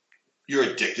 You're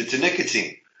addicted to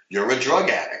nicotine. You're a drug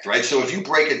addict, right? So if you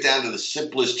break it down to the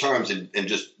simplest terms and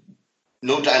just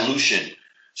no dilution,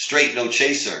 straight, no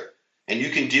chaser, and you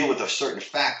can deal with a certain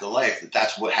fact of life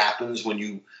that's what happens when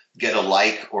you get a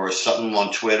like or something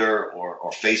on Twitter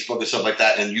or Facebook or something like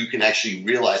that, and you can actually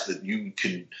realize that you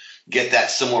can get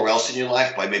that somewhere else in your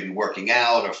life by maybe working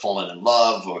out or falling in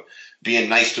love or being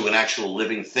nice to an actual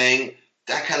living thing.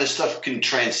 That kind of stuff can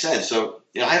transcend. So,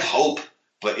 I have hope,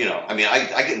 but,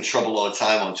 I get in trouble all the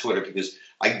time on Twitter because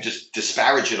I just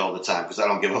disparage it all the time because I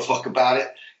don't give a fuck about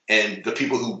it. And the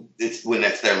people when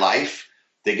that's their life,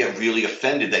 they get really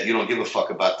offended that you don't give a fuck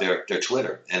about their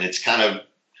Twitter. And it's kind of,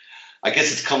 I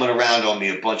guess it's coming around on me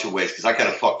a bunch of ways because I kind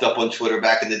of fucked up on Twitter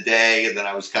back in the day, and then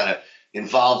I was kind of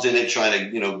involved in it,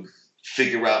 trying to,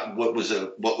 figure out what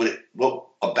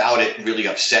about it really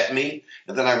upset me.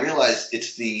 And then I realized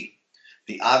it's the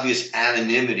obvious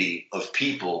anonymity of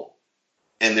people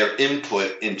and their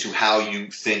input into how you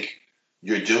think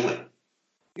you're doing.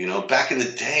 Back in the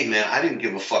day, man, I didn't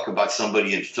give a fuck about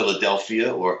somebody in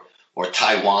Philadelphia or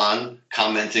Taiwan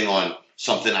commenting on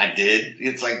something I did.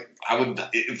 It's like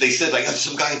if they said like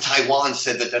some guy in Taiwan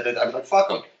said that, I'd be like, fuck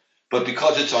them. But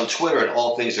because it's on Twitter and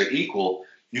all things are equal,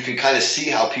 you can kind of see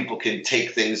how people can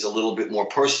take things a little bit more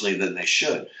personally than they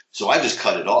should. So I just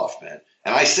cut it off, man.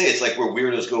 And I say it's like where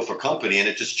weirdos go for company, and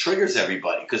it just triggers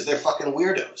everybody because they're fucking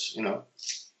weirdos,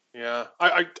 Yeah,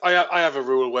 I have a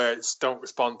rule where it's don't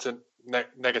respond to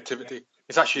negativity.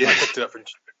 It's actually I picked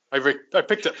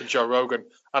it up from Joe Rogan,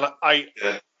 and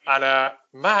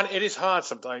man, it is hard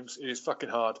sometimes. It is fucking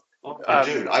hard.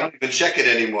 Dude, I don't even check it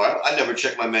anymore. I never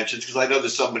check my mentions because I know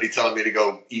there's somebody telling me to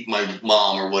go eat my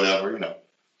mom or whatever,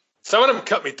 Some of them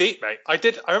cut me deep, mate. I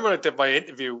remember when I did my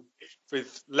interview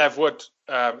with Lev Wood,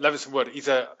 Levison Wood. If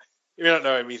you don't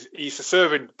know him, he's a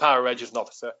serving Power Rangers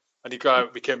officer, and he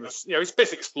became he's a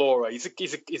basic explorer. He's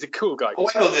a cool guy. Oh,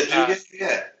 I know that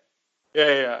dude.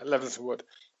 Yeah, Levison Wood.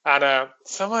 And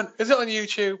someone, is it on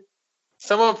YouTube?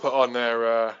 Someone put on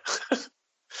their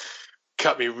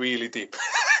cut me really deep.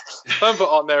 Someone put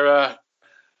on their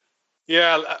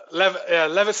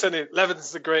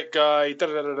Levison's a great guy.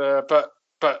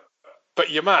 But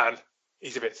your man,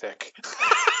 he's a bit thick.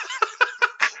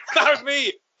 That was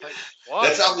me. Like, what?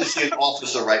 That's obviously an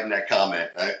officer writing that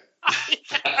comment, right?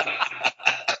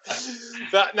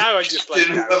 That now I just like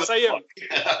say him.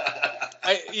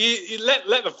 You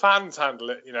let the fans handle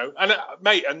it,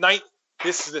 And mate,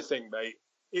 this is the thing, mate.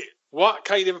 What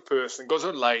kind of a person goes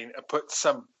online and puts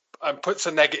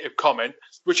a negative comment,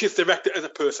 which is directed as a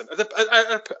person, as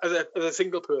a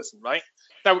single person, right?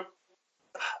 Now,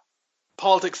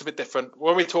 politics is a bit different.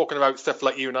 When we're talking about stuff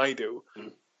like you and I do,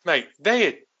 mate,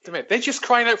 they're just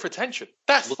crying out for attention.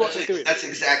 That's what they're doing. That's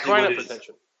exactly crying what out it for is.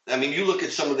 attention. I mean, you look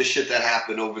at some of the shit that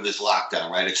happened over this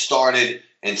lockdown, right? It started,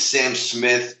 and Sam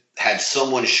Smith had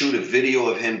someone shoot a video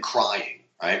of him crying,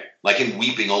 right? Like him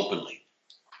weeping openly.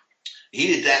 He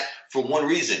did that for one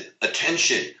reason: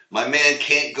 attention. My man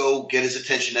can't go get his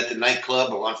attention at the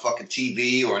nightclub or on fucking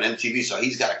TV or on MTV, so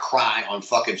he's got to cry on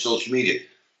fucking social media.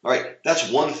 All right,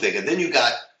 that's one thing. And then you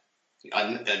got,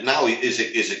 now is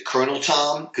it Colonel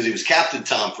Tom? Because he was Captain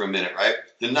Tom for a minute, right?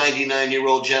 The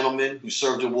 99-year-old gentleman who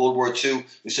served in World War II.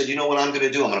 He said, you know what I'm going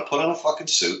to do? I'm going to put on a fucking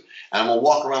suit, and I'm going to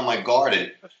walk around my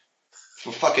garden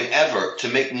for fucking ever to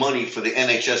make money for the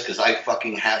NHS because I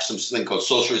fucking have some thing called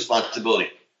social responsibility.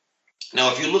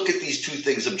 Now, if you look at these two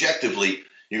things objectively,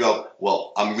 you go,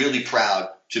 well, I'm really proud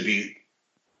to be,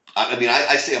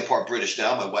 I say I'm part British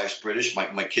now. My wife's British.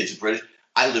 My kids are British.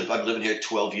 I've been living here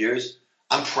 12 years.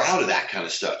 I'm proud of that kind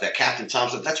of stuff, that Captain Tom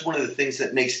stuff. That's one of the things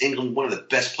that makes England one of the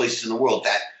best places in the world,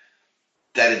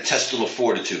 that intestinal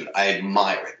fortitude. I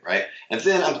admire it, right? And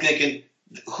then I'm thinking,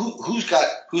 who's got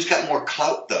more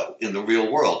clout, though, in the real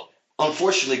world?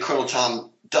 Unfortunately, Colonel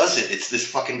Tom doesn't. It's this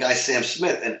fucking guy, Sam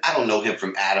Smith, and I don't know him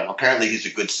from Adam. Apparently, he's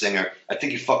a good singer. I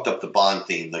think he fucked up the Bond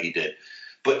theme, though he did.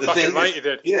 But the fucking thing right, is, he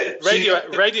did. Yeah,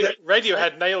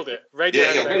 Radiohead nailed it.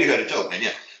 Radiohead a dope, man,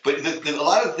 yeah. But a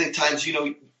lot of the times,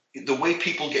 the way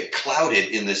people get clouded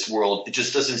in this world, it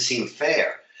just doesn't seem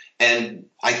fair. And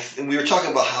we were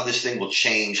talking about how this thing will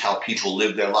change how people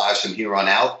live their lives from here on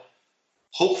out.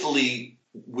 Hopefully,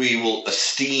 we will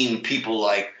esteem people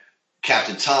like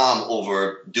Captain Tom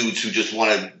over dudes who just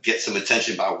want to get some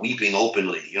attention by weeping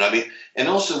openly. You know what I mean? And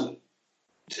also,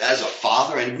 as a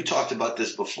father, and we talked about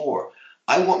this before,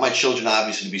 I want my children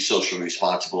obviously to be socially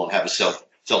responsible and have a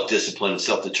self-discipline and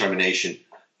self-determination.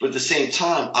 But at the same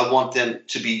time, I want them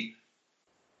to be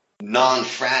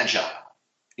non-fragile.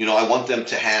 I want them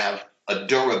to have a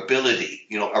durability,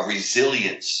 a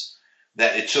resilience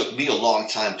that it took me a long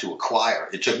time to acquire.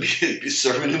 It took me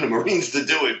serving in the Marines to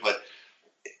do it. But,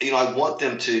 I want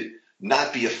them to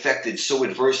not be affected so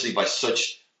adversely by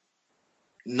such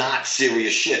not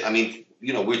serious shit. I mean,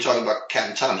 we were talking about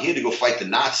Captain Tom. He had to go fight the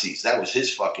Nazis. That was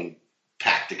his fucking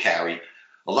pack to carry.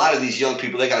 A lot of these young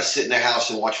people, they got to sit in their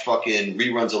house and watch fucking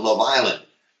reruns of Love Island.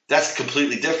 That's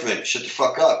completely different. Shut the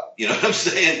fuck up. You know what I'm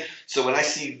saying? So when I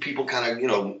see people kind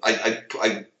of,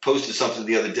 I posted something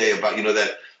the other day about,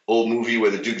 that old movie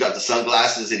where the dude got the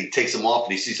sunglasses and he takes them off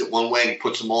and he sees it one way and he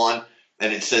puts them on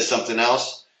and it says something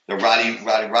else. The Roddy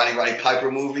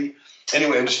Piper movie.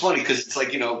 Anyway, it was funny because it's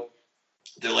like,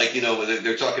 they're like,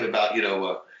 they're talking about,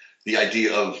 the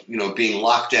idea of, being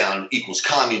locked down equals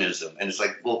communism. And it's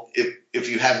like, well, if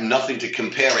you have nothing to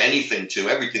compare anything to,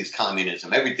 everything's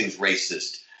communism, everything's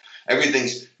racist,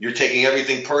 you're taking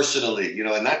everything personally,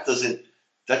 and that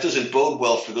doesn't bode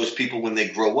well for those people when they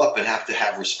grow up and have to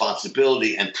have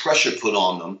responsibility and pressure put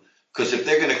on them. Because if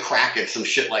they're going to crack at some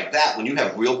shit like that, when you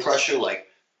have real pressure, like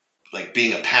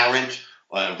being a parent,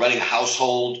 running a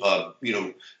household,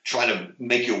 trying to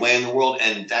make your way in the world,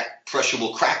 and that pressure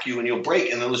will crack you and you'll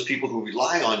break. And then those people who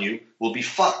rely on you will be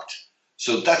fucked.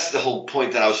 So that's the whole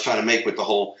point that I was trying to make with the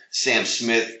whole Sam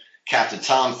Smith, Captain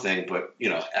Tom thing. But,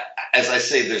 as I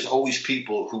say, there's always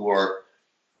people who are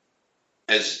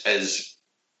as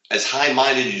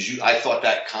high-minded as you. I thought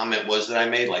that comment was that I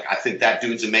made. Like, I think that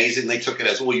dude's amazing. They took it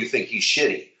as, well, you think he's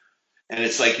shitty. And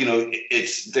it's like,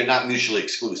 they're not mutually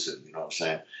exclusive, you know what I'm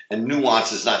saying? And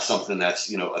nuance is not something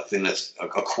that's, a thing that's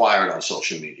acquired on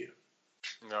social media.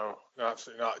 No,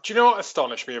 absolutely not. Do you know what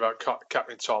astonished me about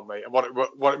Captain Tom, mate? And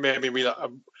what it made me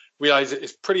realize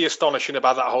is pretty astonishing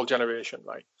about that whole generation,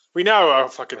 right? We know how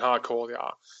fucking hardcore they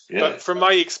are. Yeah. But from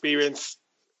my experience,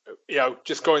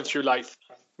 just going through life,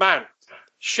 man,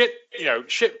 shit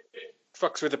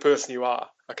fucks with the person you are.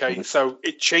 Okay, mm-hmm. So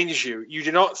it changes you. You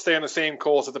do not stay on the same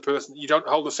course as the person. You don't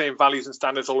hold the same values and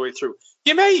standards all the way through.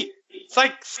 You may. It's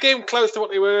like getting close to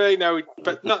what they were,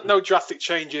 but no drastic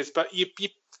changes. But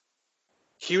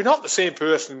you're not the same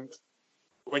person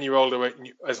when you're older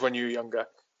as when you're younger.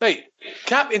 Mate,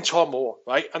 Captain Tom Moore,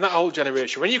 right? And that whole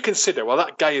generation, when you consider what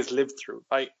that guy has lived through,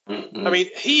 right? Mm-hmm. I mean,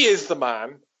 he is the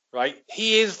man, right?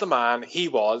 He is the man he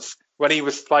was when he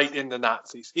was fighting the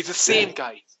Nazis. He's the same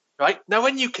guy, right? Now,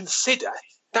 when you consider...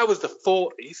 That was the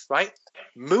 40s, right?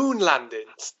 Moon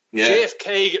landings,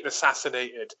 JFK getting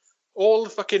assassinated, all the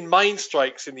fucking mine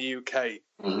strikes in the UK,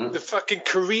 the fucking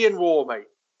Korean War, mate,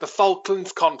 the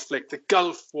Falklands conflict, the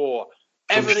Gulf War,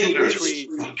 everything in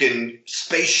between. Fucking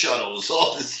space shuttles,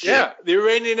 all this shit. Yeah, the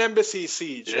Iranian embassy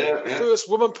siege, the first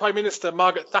woman Prime Minister,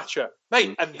 Margaret Thatcher.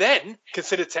 Mate, and then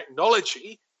consider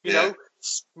technology, you know,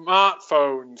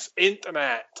 smartphones,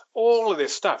 internet, all of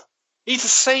this stuff. He's the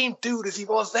same dude as he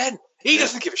was then. He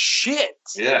doesn't give a shit.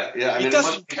 Yeah. I mean, he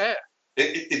doesn't care.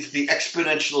 It's the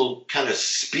exponential kind of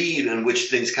speed in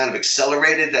which things kind of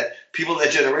accelerated that people of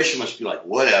that generation must be like,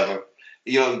 whatever.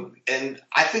 And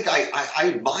I think I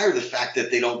admire the fact that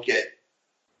they don't get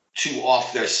too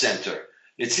off their center.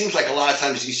 It seems like a lot of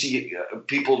times you see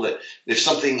people that if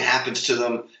something happens to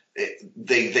them,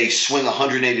 they swing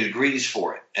 180 degrees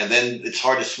for it. And then it's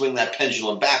hard to swing that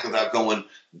pendulum back without going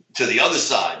to the other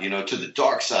side, to the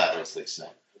dark side, as they say.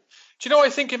 Do you know what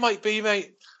I think it might be,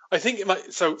 mate? I think it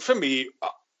might. So for me,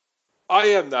 I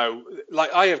am now,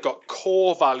 I have got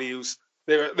core values.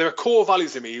 There are core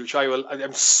values in me, which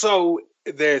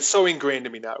they're so ingrained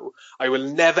in me now. I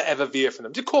will never, ever veer from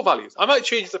them. They're core values. I might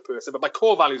change as a person, but my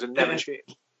core values will never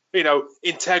change.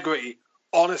 Integrity,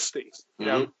 honesty,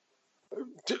 I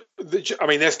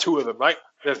mean, there's two of them, right?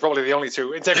 There's probably the only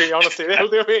two. Integrity, honesty. They'll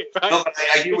do it, right? No,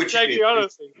 I hear what Integrity, you mean.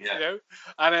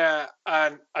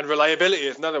 honesty, and reliability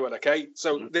is another one. Okay,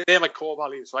 so they're my core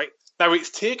values, right? Now it's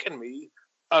taken me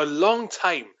a long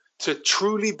time to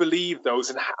truly believe those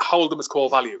and hold them as core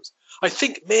values. I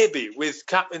think maybe with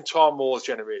Captain Tom Moore's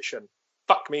generation,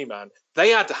 fuck me, man,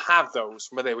 they had to have those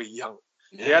when they were young.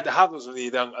 Yeah. They had to have those when they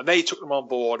were young, and they took them on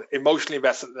board, emotionally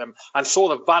invested in them, and saw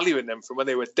the value in them from when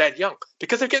they were dead young.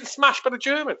 Because they're getting smashed by the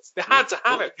Germans. They had to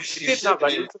have it. They didn't have that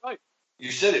to life.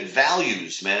 You said it,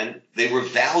 values, man. They were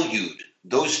valued.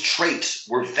 Those traits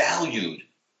were valued.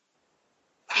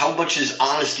 How much is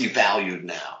honesty valued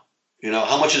now?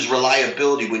 How much is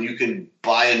reliability when you can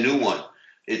buy a new one?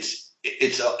 It's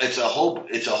a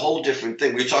whole different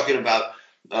thing. We're talking about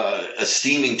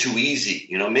esteeming too easy.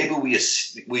 Maybe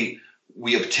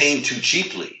we obtain too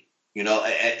cheaply,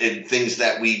 and things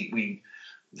that we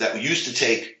used to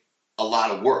take a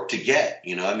lot of work to get,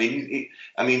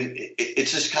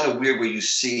 it's just kind of weird where you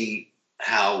see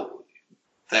how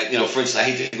that, for instance, I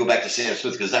hate to go back to Sam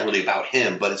Smith because it's not really about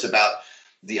him, but it's about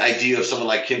the idea of someone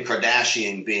like Kim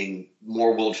Kardashian being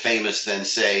more world famous than,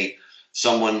 say,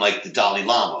 someone like the Dalai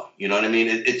Lama. You know what I mean?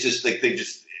 It's just like I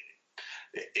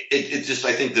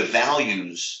think the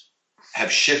values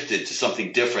have shifted to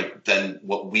something different than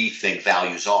what we think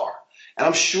values are. And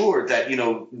I'm sure that,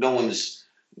 no one's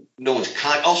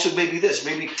kind. Also, maybe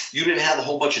you didn't have a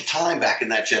whole bunch of time back in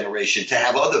that generation to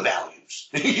have other values.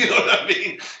 You know what I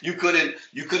mean? You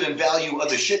couldn't value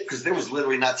other shit because there was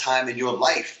literally not time in your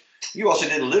life. You also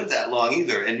didn't live that long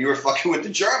either, and you were fucking with the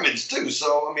Germans too.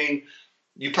 So, I mean,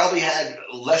 you probably had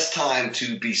less time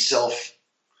to be be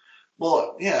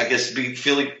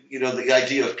feeling, the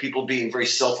idea of people being very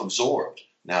self-absorbed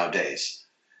nowadays.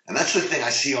 And that's the thing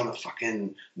I see on the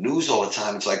fucking news all the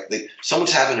time. It's like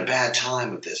someone's having a bad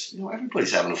time with this.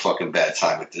 Everybody's having a fucking bad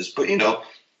time with this. But,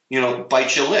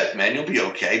 bite your lip, man. You'll be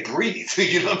okay. Breathe.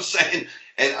 You know what I'm saying?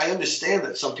 And I understand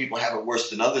that some people have it worse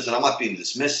than others, and I'm not being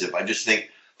dismissive. I just think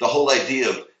the whole idea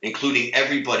of including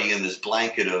everybody in this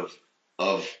blanket of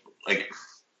like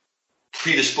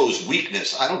predisposed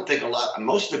weakness, I don't think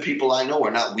most of the people I know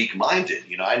are not weak-minded.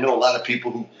 I know a lot of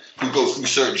people who go through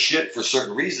certain shit for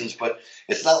certain reasons, but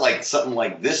it's not like something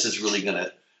like this is really going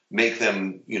to make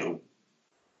them,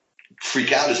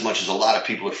 freak out as much as a lot of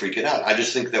people are freaking out. I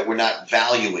just think that we're not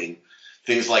valuing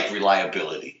things like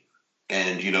reliability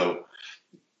and,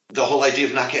 the whole idea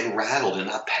of not getting rattled and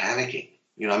not panicking.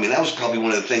 That was probably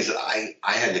one of the things that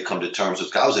I had to come to terms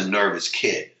with. I was a nervous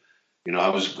kid.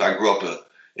 I grew up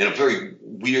in a very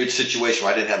weird situation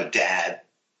where I didn't have a dad,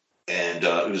 and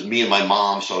it was me and my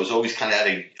mom. So I was always kind of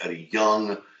at a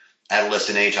young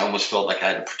adolescent age. I almost felt like I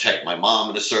had to protect my mom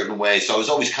in a certain way. So I was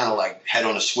always kind of like head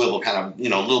on a swivel, kind of, a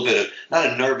little bit of, not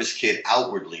a nervous kid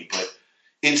outwardly, but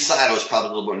inside I was probably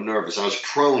a little bit nervous. I was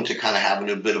prone to kind of having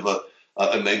a bit of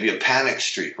maybe a panic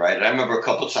streak, right? And I remember a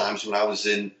couple of times when I was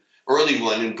in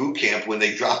boot camp, when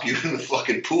they drop you in the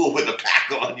fucking pool with a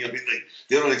pack on you,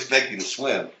 they don't expect you to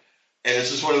swim. And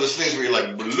it's just one of those things where you're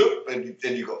like, bloop,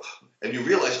 and you go, and you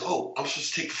realize, oh, I'm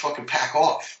supposed to take the fucking pack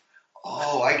off.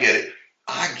 Oh, I get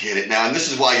it now. And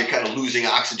this is why you're kind of losing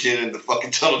oxygen and the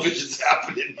fucking television's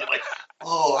happening. You're like,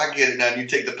 oh, I get it now. And you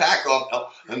take the pack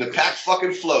off, and the pack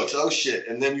fucking floats. Oh, shit.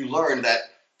 And then you learn that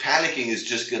panicking is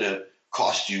just going to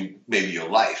cost you maybe your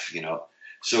life,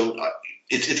 So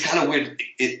it's kind of weird.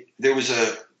 There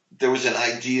was an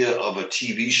idea of a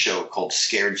TV show called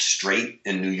Scared Straight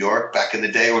in New York back in the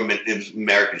day, or it was an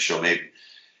American show maybe.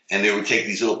 And they would take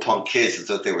these little punk kids that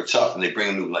thought they were tough, and they bring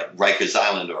them to like Rikers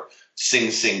Island or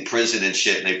Sing Sing prison and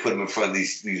shit, and they put them in front of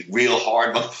these real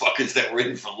hard motherfuckers that were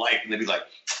in for life, and they'd be like,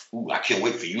 "Ooh, I can't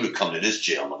wait for you to come to this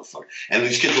jail, motherfucker." And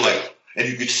these kids were like, and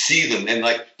you could see them, and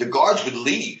like the guards would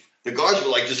leave. The guards would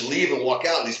like just leave and walk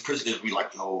out, and these prisoners would be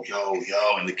like, yo,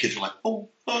 and the kids were like, oh,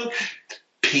 fuck,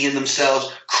 peeing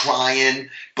themselves, crying.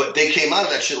 But they came out of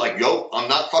that shit like, yo, I'm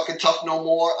not fucking tough no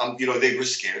more. They were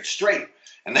scared straight.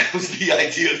 And that was the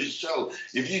idea of the show.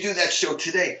 If you do that show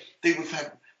today, they would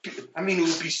have, it would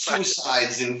be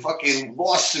suicides and fucking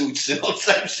lawsuits and all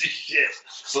types of shit.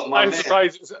 But I'm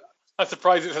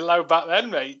surprised it's allowed back then,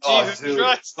 mate. Jesus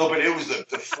Christ. No, but it was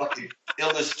the fucking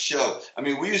illest show.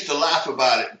 We used to laugh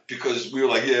about it because we were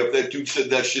like, yeah, if that dude said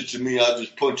that shit to me, I'd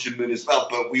just punch him in his mouth.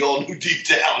 But we all knew deep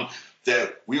down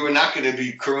that we were not going to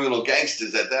be criminal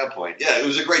gangsters at that point. Yeah, it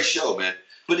was a great show, man.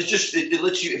 But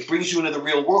it brings you into the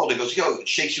real world. It goes, it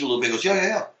shakes you a little bit. It goes,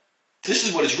 yeah. This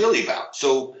is what it's really about.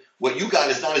 So what you got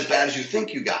is not as bad as you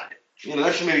think you got it.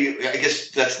 That's I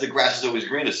guess that's the grass is always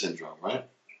greener syndrome, right?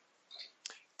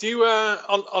 Do you,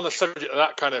 on the subject of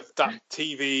that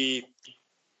TV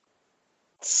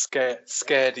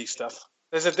scaredy stuff,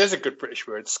 there's a good British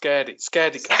word, scaredy.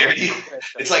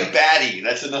 It's like baddie.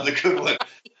 That's another good one.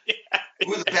 Yeah.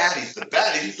 Who are the baddies?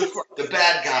 The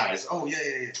bad guys. Oh,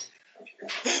 yeah.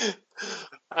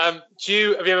 Have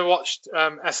you ever watched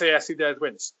SAS Who Dares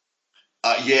Wins?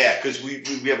 Yeah, because we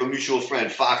have a mutual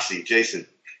friend, Foxy, Jason.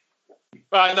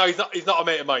 Well, no, he's not a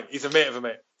mate of mine. He's a mate of a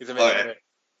mate. Of a mate.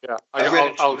 Yeah,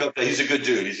 he's a good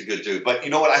dude. But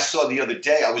you know what I saw the other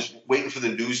day? I was waiting for the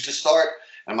news to start,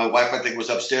 and my wife, I think,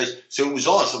 was upstairs. So it was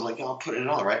on. So I'm like, I'll put it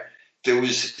on, right? There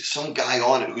was some guy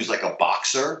on it who's like a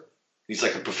boxer. He's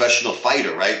like a professional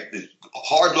fighter, right?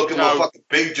 Hard-looking motherfucking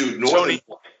big dude.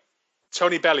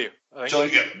 Tony Bellew, I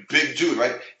think. Big dude,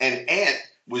 right? And Ant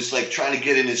was like trying to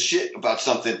get in his shit about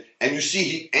something. And you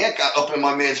see Ant got up in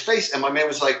my man's face, and my man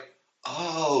was like,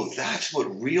 oh, that's what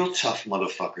real tough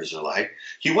motherfuckers are like.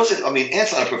 He wasn't,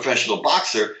 Ant's not a professional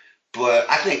boxer, but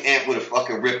I think Ant would have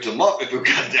fucking ripped him up if it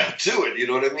got down to it. You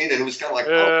know what I mean? And it was kind of like,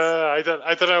 I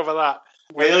don't know about that.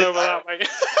 Really? I don't know about that, mate.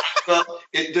 Well,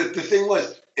 the thing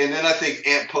was, and then I think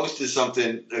Ant posted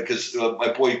something because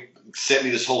my boy sent me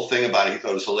this whole thing about it. He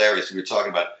thought it was hilarious. We were talking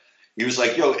about it. He was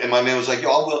like, yo, and my man was like,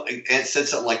 yo, Ant said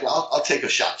something like, I'll take a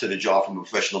shot to the jaw from a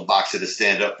professional boxer to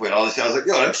stand up with all this. I was like,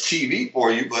 yo, that's TV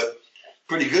for you, but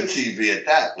pretty good TV at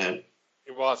that, man.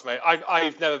 It was, mate.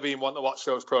 I've never been one to watch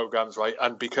those programs, right?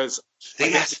 And because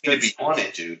they asked me to be on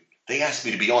it, dude. They asked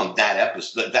me to be on that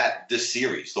episode, this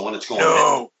series, the one that's going on.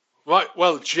 No. Right.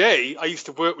 Well, Jay, I used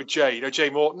to work with Jay. You know Jay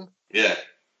Morton? Yeah.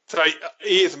 So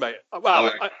he is a mate.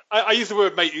 Well, I use the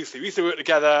word mate loosely. We used to work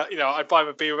together. I'd buy him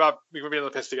a beer. We would be on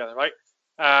the piss together, right?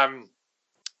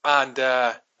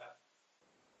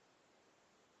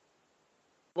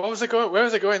 What was it going? Where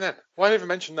was it going then? Why did I even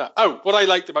mention that? Oh, what I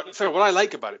like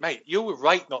about it, mate. You were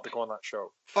right not to go on that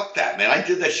show. Fuck that, man. I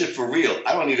did that shit for real.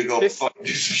 I don't need to go fucking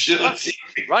do some shit on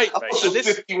TV. Right, I'm mate. also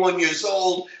 51 years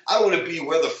old. I want to be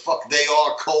where the fuck they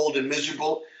are, cold and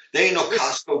miserable. There ain't no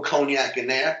Costco cognac in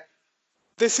there.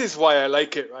 This is why I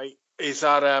like it, right? Is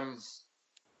that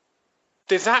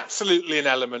there's absolutely an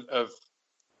element of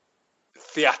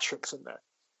theatrics in there.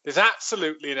 There's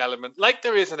absolutely an element, like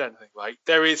there is in anything, right?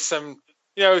 There is some,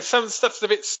 some stuff's a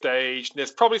bit staged, and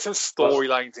there's probably some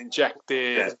storylines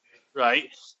injected, right?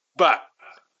 But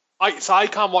I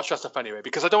can't watch that stuff anyway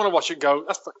because I don't want to watch it and go,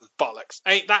 that's fucking bollocks.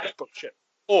 Ain't that bullshit?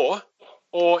 Or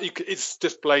it's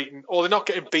just blatant, or they're not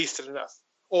getting beasted enough,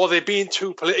 or they're being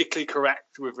too politically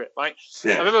correct with it, right?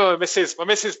 Yeah. I remember my missus,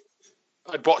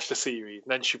 I'd watched the series,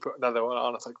 and then she put another one on. I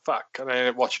was like, fuck. And I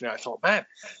ended up watching it. I thought, man,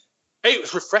 it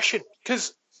was refreshing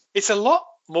because it's a lot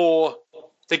more.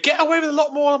 They get away with a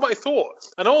lot more than what I thought.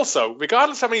 And also,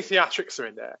 regardless of how many theatrics are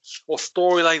in there or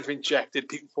storylines injected,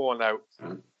 people falling out,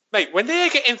 mate, when they're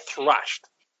getting thrashed,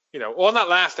 on that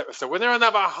last episode, when they're on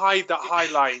that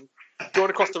high line,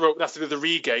 going across the rope, they have to do the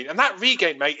regain. And that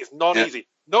regain, mate, is not easy.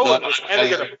 No one was ever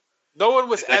going to. When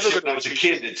I was a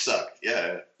kid, it sucked.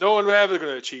 Yeah. No one was ever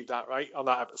going to achieve that, right, on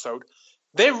that episode.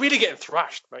 They're really getting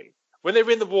thrashed, mate. When they're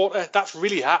in the water, that's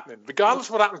really happening, regardless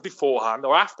of what happens beforehand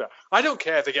or after. I don't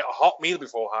care if they get a hot meal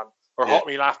beforehand or a hot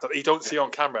meal after that you don't see on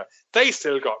camera. They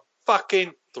still got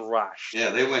fucking thrashed.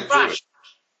 Yeah, they went through it.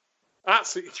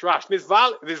 Absolutely thrashed. There's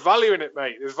value in it,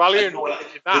 mate. There's value in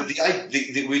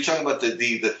that. We're talking about the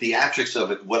theatrics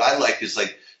of it. What I like is,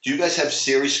 like, do you guys have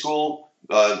Series School?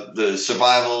 The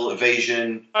survival,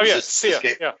 evasion. Oh, yeah, SEER.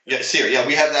 Yeah, SEER. Yeah,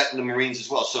 we have that in the Marines as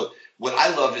well. So what I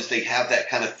love is they have that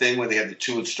kind of thing where they have the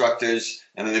two instructors,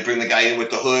 and then they bring the guy in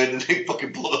with the hood, and they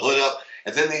fucking pull the hood up,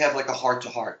 and then they have like a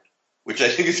heart-to-heart, which I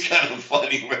think is kind of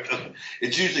funny.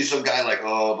 It's usually some guy like,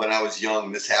 oh, when I was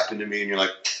young, this happened to me, and you're like,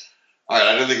 all right,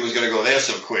 I don't think it was going to go there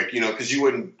so quick, because you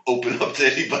wouldn't open up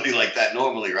to anybody like that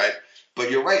normally, right? But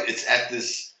you're right. It's at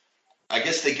this. I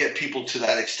guess they get people to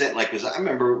that extent. Like, because I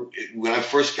remember when I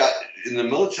first got in the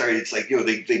military, it's like,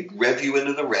 they rev you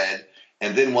into the red,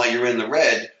 and then while you're in the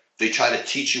red, they try to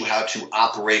teach you how to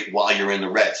operate while you're in the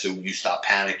red. So you stop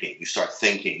panicking, you start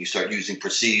thinking, you start using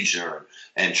procedure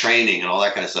and training and all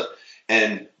that kind of stuff.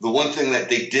 And the one thing that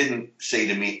they didn't say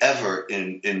to me ever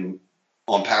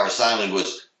on Parris Island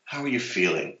was, how are you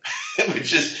feeling?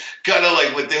 Which is kind of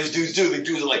like what those dudes do. The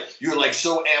dudes are like, you're like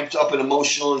so amped up and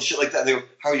emotional and shit like that. They go,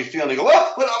 how are you feeling? They go,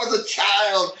 oh, when I was a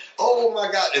child. Oh,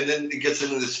 my God. And then it gets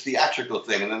into this theatrical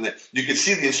thing. And then you can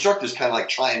see the instructors kind of like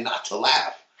trying not to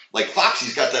laugh. Like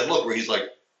Foxy's got that look where he's like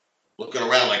looking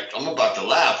around like, I'm about to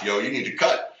laugh, yo. You need to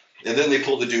cut. And then they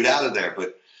pull the dude out of there.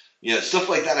 But, stuff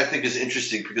like that I think is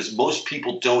interesting because most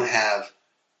people don't have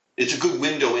 – it's a good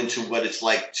window into what it's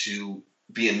like to –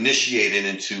 be initiated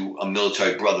into a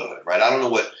military brotherhood, right? I don't know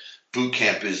what boot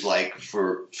camp is like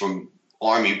from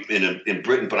Army in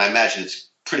Britain, but I imagine it's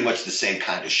pretty much the same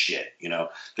kind of shit.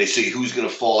 They say who's going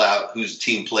to fall out, who's a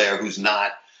team player, who's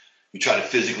not. You try to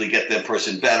physically get that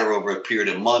person better over a period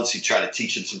of months. You try to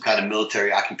teach them some kind of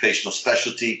military occupational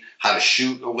specialty, how to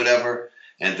shoot or whatever,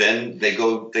 and then they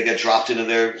get dropped into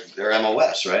their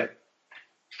MOS, right?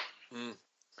 Mm.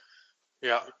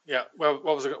 Yeah. Well,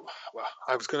 what was I? Well,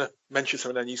 I was going to mention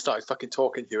something, and then you started fucking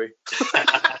talking, Huey.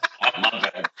 My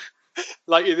bad.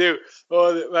 Like you do.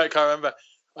 Oh, I can't remember.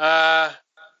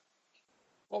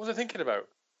 What was I thinking about?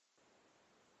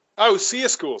 Oh, SEER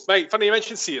schools, mate. Funny you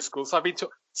mentioned SEER schools.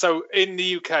 So in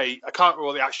the UK, I can't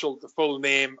remember the full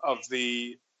name of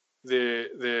the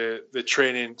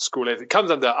training school is. It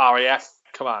comes under RAF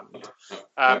command.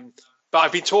 But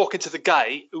I've been talking to the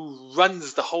guy who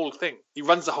runs the whole thing. He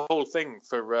runs the whole thing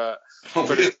for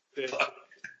he's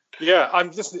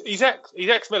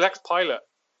ex-pilot,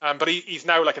 but he's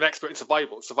now like an expert in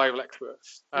survival expert.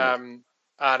 And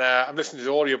I'm listening to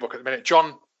the audiobook at the minute.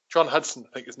 John Hudson,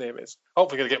 I think his name is.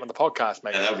 Hopefully, going to get him on the podcast,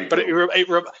 mate. Yeah, but cool.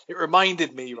 It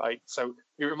reminded me, right? So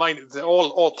it reminded that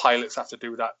all pilots have to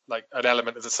do that, like an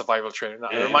element of the survival training.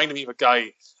 It reminded me of a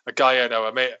guy I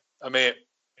know, a mate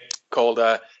called.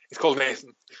 He's called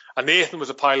Nathan, and Nathan was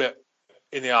a pilot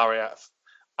in the RAF.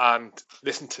 And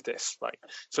listen to this, right?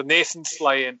 So Nathan's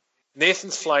flying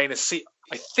a C.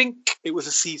 I think it was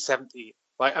a C-70,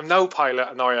 right? I'm no pilot,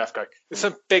 an RAF guy. It's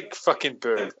a big fucking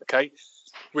bird, okay?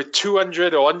 With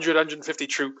 200 or 150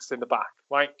 troops in the back,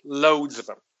 right? Loads of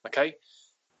them, okay?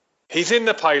 He's in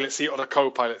the pilot seat or the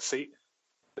co-pilot seat.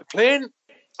 The plane,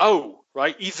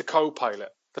 right? He's the co-pilot.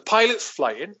 The pilot's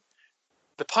flying.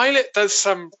 The pilot does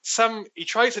he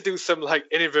tries to do some, like,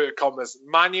 in inverted commas,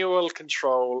 manual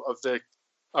control of the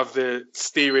of the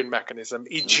steering mechanism.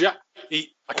 I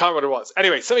can't remember what it was.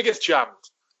 Anyway, something gets jammed,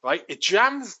 right? It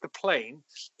jams the plane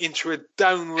into a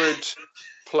downward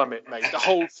plummet, mate. The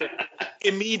whole thing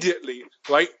immediately,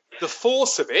 right? The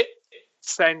force of it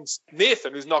sends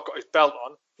Nathan, who's not got his belt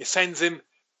on, it sends him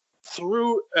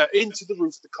through into the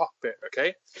roof of the cockpit.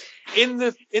 Okay, in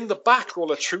the back where all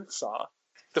the troops are,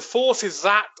 the force is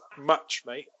that much,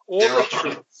 mate. All the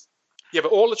troops, but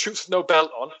all the troops with no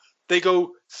belt on, they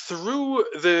go through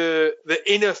the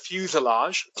inner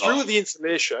fuselage, through the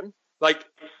insulation, like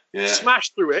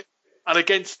smash through it, and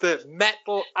against the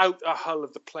metal outer hull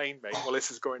of the plane, mate, while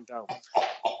this is going down.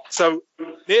 So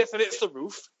Nathan hits the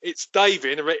roof, it's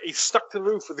diving, he's stuck to the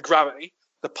roof with the gravity.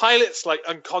 The pilot's like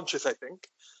unconscious, I think.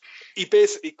 He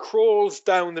basically crawls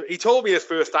down. He told me his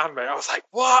first hand, mate. I was like,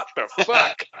 what the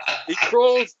fuck? He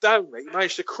crawls down, mate. He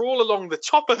managed to crawl along the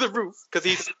top of the roof because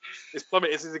his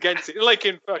plummet is against it. Like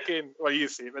in fucking, well, you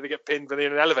see it when they get pinned, when they're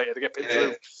in an elevator, they get pinned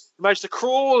through. He managed to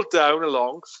crawl down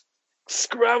along,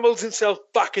 scrambles himself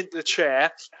back into the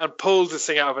chair, and pulls this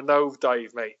thing out of a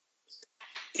nosedive, mate.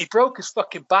 He broke his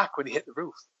fucking back when he hit the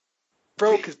roof.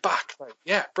 Broke his back, mate.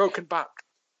 Yeah, broken back.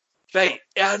 Mate,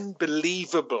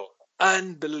 unbelievable.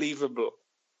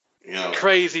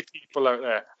 Crazy people out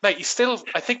there, mate.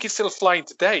 I think he's still flying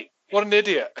today. What an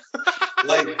idiot!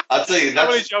 Like, I'll tell you,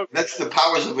 that's the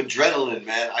powers of adrenaline,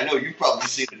 man. I know you've probably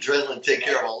seen adrenaline take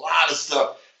care of a lot of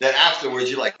stuff that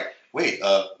afterwards you're like, wait,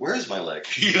 where is my leg?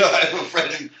 You know, I have a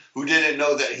friend who didn't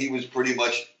know that he was pretty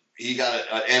much, he got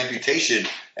an amputation,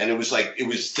 and it was like, it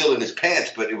was still in his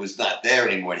pants, but it was not there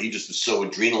anymore. And he just was so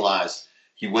adrenalized.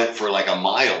 He went for like a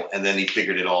mile, and then he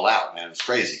figured it all out, man. It's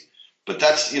crazy. But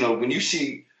that's, when you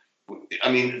see,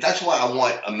 I mean, that's why I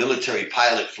want a military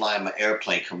pilot flying my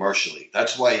airplane commercially.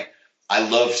 That's why I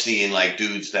love seeing like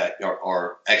dudes that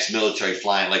are ex-military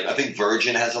flying. Like, I think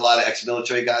Virgin has a lot of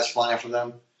ex-military guys flying for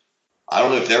them. I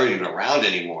don't know if they're even around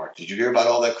anymore. Did you hear about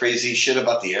all that crazy shit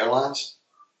about the airlines?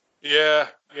 Yeah.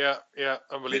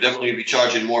 Unbelievable. They definitely be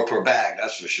charging more per bag,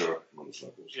 that's for sure.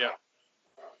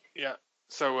 Yeah.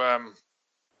 So,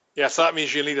 so that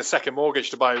means you'll need a second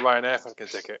mortgage to buy a Ryanair fucking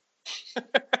ticket.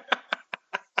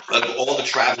 All the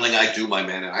traveling I do, my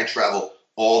man, and I travel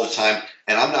all the time,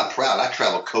 and I'm not proud. I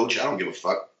travel coach. I don't give a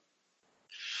fuck.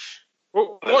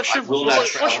 But I will not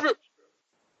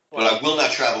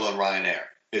travel on Ryanair.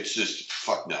 It's just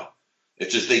fuck no.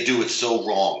 It's just they do it so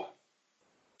wrong.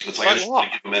 It's like I just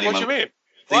don't give them any money. What do you mean?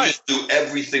 They just do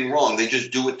everything wrong. They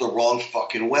just do it the wrong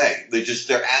fucking way.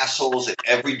 They're assholes at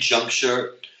every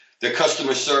juncture. Their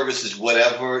customer service is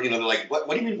whatever. They're like, what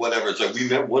do you mean whatever? It's like, we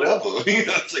meant whatever.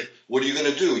 It's like, what are you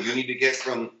going to do? You need to get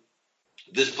from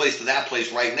this place to that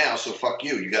place right now, so fuck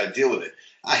you. You got to deal with it.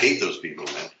 I hate those people,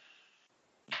 man.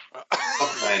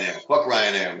 Fuck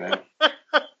Ryanair, man.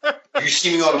 If you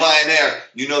see me on Ryanair,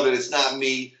 you know that it's not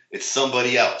me. It's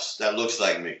somebody else that looks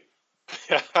like me.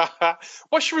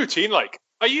 What's your routine like?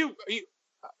 Are you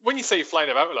when you say you're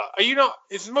flying about a lot, are you not?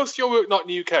 Is most of your work not in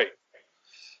the UK?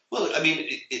 Well, I mean,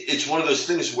 it's one of those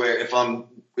things where if I'm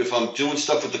doing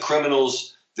stuff with the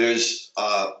criminals, there's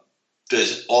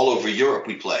all over Europe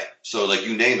we play. So like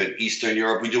you name it, Eastern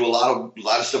Europe, we do a lot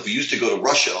of stuff. We used to go to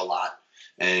Russia a lot,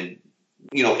 and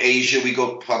Asia we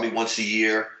go probably once a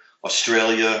year.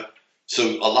 Australia,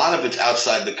 so a lot of it's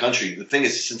outside the country. The thing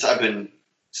is,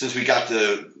 since we got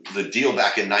the deal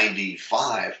back in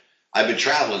 '95, I've been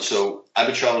traveling. So I've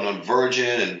been traveling on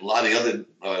Virgin and a lot of the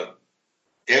other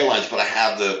airlines, but I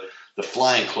have the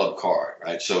flying club card,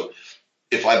 right? So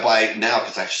if I buy now,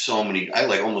 because I have so many,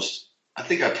 I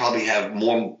think I probably have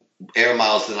more air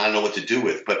miles than I know what to do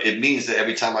with. But it means that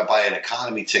every time I buy an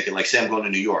economy ticket, like say I'm going to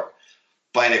New York,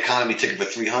 buy an economy ticket for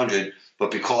 $300,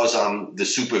 but because I'm the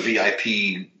super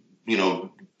VIP,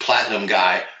 platinum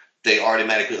guy, they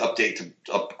automatically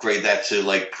upgrade that to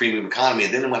like premium economy.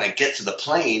 And then when I get to the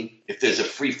plane, if there's a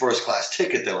free first class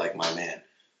ticket, they're like, my man.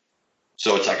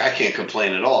 So it's like I can't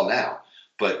complain at all now.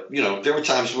 But, there were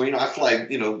times where, I fly,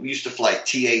 we used to fly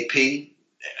TAP,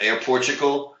 Air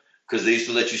Portugal, because they used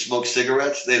to let you smoke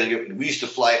cigarettes. We used to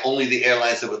fly only the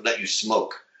airlines that would let you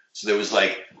smoke. So there was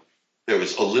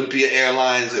Olympia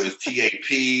Airlines, there was TAP,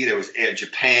 there was Air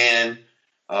Japan.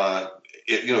 There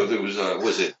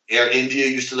was Air India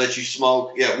used to let you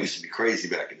smoke. Yeah, we used to be crazy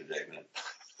back in the day, man.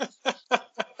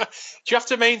 Do you have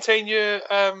to maintain your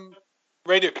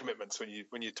radio commitments when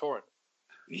you're touring?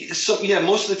 So yeah,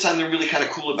 most of the time they're really kind of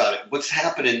cool about it. What's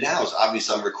happening now is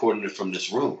obviously I'm recording it from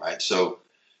this room, right? So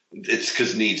it's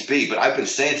because needs be. But I've been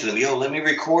saying to them, let me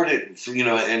record it,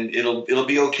 and it'll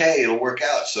be okay. It'll work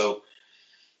out. So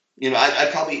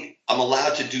I'm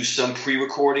allowed to do some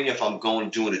pre-recording if I'm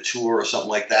doing a tour or something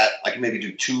like that. I can maybe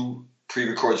do 2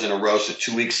 pre-records in a row. So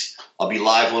 2 weeks, I'll be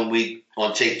live 1 week,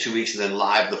 on tape 2 weeks, and then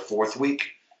live the fourth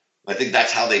week. I think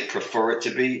that's how they prefer it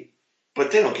to be. But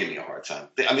they don't give me a hard time.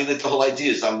 I mean, the whole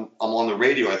idea is I'm on the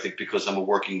radio, I think, because I'm a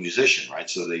working musician, right?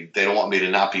 So they don't want me to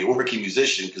not be a working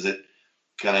musician because it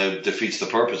kind of defeats the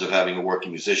purpose of having a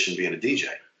working musician being a DJ.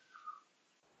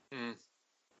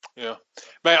 Yeah.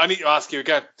 Mate, I need to ask you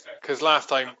again because last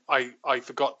time I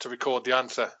forgot to record the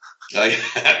answer.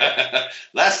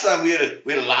 Last time we had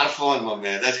a lot of fun, my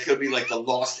man. That's going to be like the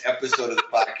lost episode of the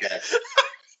podcast.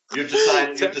 You have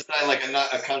to sign like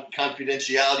a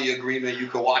confidentiality agreement. You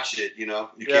can watch it. You know,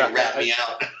 you can't rat me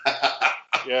out.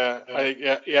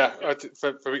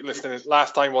 For listening,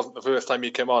 last time wasn't the first time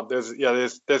you came on. There's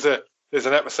an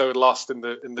episode lost in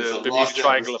the Bermuda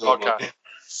Triangle of podcast.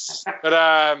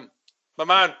 But my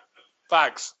man,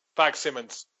 Bags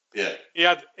Simmons. Yeah.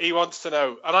 He wants to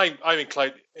know, and I'm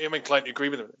inclined to agree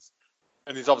with him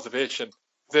in his observation.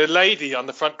 The lady on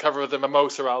the front cover of the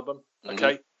Mimosa album.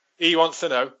 Okay, he wants to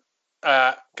know.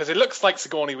 Because it looks like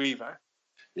Sigourney Weaver.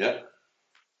 Yeah.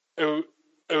 Who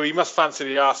he must fancy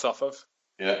the arse off of.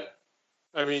 Yeah.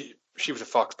 I mean, she was a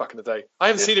fox back in the day. I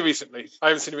haven't seen her recently.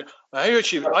 I actually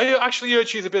heard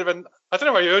she's a bit of an... I don't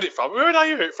know where you heard it from. Where did I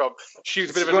hear it from? She was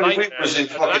a bit of a nightmare. Sigourney Weaver was in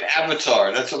fucking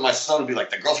Avatar. That's what my son would be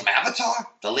like. The girl from Avatar?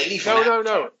 The lady from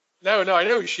Avatar? No, I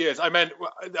know who she is. I meant,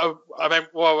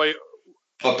 wait.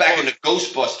 But back in the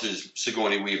Ghostbusters,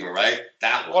 Sigourney Weaver, right?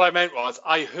 That one. What I meant was,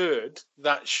 I heard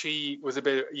that she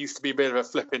used to be a bit of a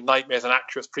flipping nightmare as an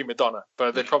actress, prima donna,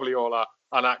 but they probably all are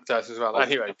an actress as well.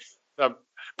 Anyway,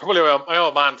 probably my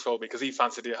old man told me because he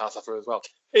fancied the house off her as well.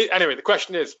 Anyway, the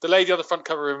question is, the lady on the front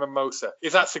cover of Mimosa,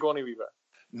 is that Sigourney Weaver?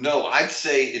 No, I'd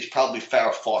say it's probably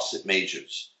Farrah Fawcett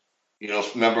Majors. You know,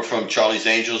 remember from Charlie's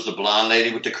Angels, the blonde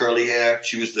lady with the curly hair?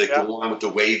 She was the one with the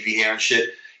wavy hair and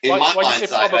shit. In my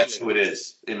mind's eye, that's who it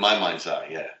is. In my mind's eye,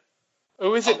 yeah.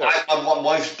 Who is it? My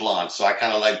wife's blonde, so I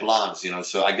kind of like blondes, you know.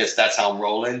 So I guess that's how I'm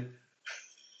rolling.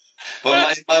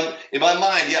 But in my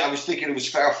mind, I was thinking it was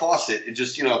Farrah Fawcett. It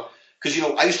just, because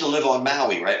I used to live on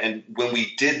Maui, right? And when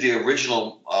we did the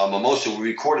original Mimosa, we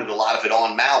recorded a lot of it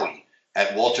on Maui.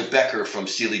 At Walter Becker from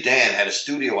Steely Dan had a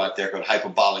studio out there called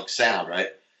Hyperbolic Sound,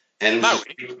 right? And it was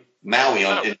Maui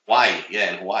in Hawaii,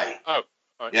 in Hawaii. Oh.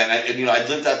 Right. Yeah, and I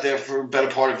lived out there for a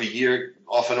better part of a year,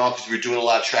 off and on, because we were doing a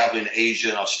lot of traveling in Asia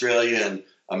and Australia and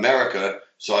America.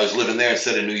 So I was living there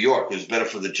instead of New York. It was better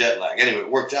for the jet lag. Anyway,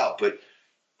 it worked out. But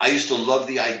I used to love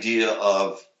the idea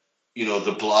of,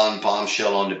 the blonde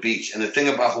bombshell on the beach. And the thing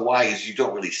about Hawaii is you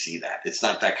don't really see that. It's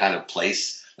not that kind of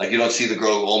place. Like you don't see the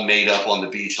girl all made up on the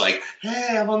beach like,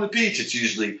 hey, I'm on the beach. It's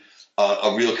usually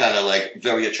a real kind of like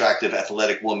very attractive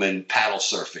athletic woman paddle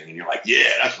surfing. And you're like,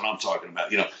 yeah, that's what I'm talking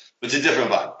about, It's a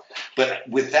different vibe. But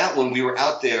with that one, we were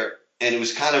out there, and it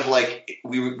was kind of like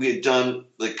we had done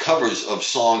the covers of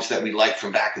songs that we liked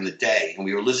from back in the day. And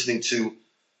we were listening to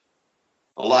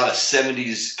a lot of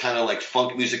 70s kind of like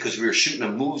funk music because we were shooting a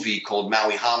movie called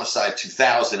Maui Homicide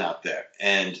 2000 out there.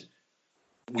 And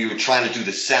we were trying to do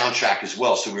the soundtrack as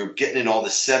well. So we were getting in all the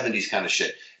 70s kind of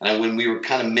shit. And when we were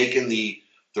kind of making the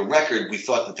record, we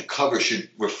thought that the cover should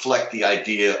reflect the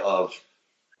idea of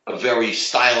a very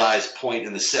stylized point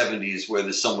in the 70s where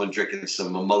there's someone drinking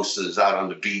some mimosas out on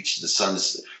the beach, the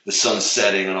sun's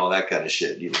setting and all that kind of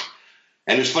shit, And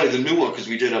it was funny, the new one, because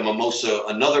we did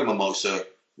another mimosa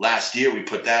last year, we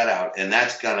put that out, and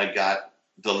that's kind of got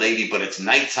the lady, but it's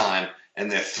nighttime,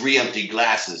 and there are 3 empty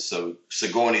glasses, so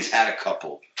Sigourney's had a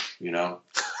couple, Mate,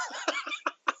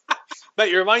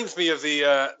 it reminds me of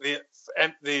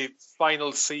the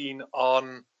final scene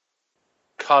on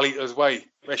Carlito's Way,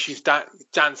 where she's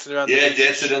dancing around. Yeah,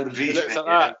 dancing on the beach.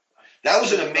 Like that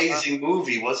was an amazing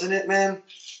movie, wasn't it, man?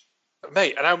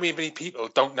 Mate, and how many people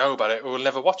don't know about it or will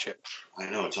never watch it? I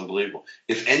know, it's unbelievable.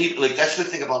 That's the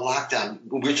thing about lockdown.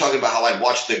 We were talking about how I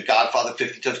watched The Godfather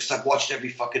 50 times because I've watched every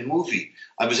fucking movie.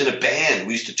 I was in a band.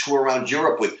 We used to tour around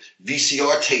Europe with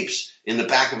VCR tapes in the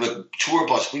back of a tour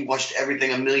bus. We watched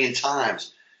everything a million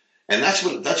times. And that's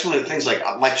one of the things, like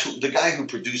the guy who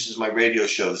produces my radio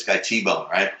show, this guy T-Bone,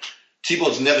 right?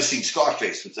 T-Bone's never seen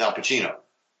Scarface with Al Pacino.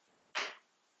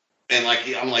 And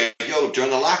I'm like, yo,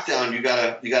 during the lockdown, you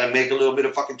gotta make a little bit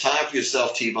of fucking time for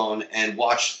yourself, T-Bone, and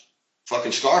watch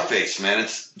fucking Scarface, man.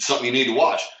 It's something you need to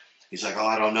watch. He's like, oh,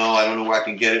 I don't know where I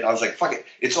can get it. I was like, fuck it,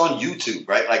 it's on YouTube,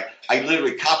 right? Like, I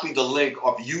literally copied the link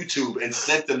off YouTube and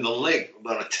sent them the link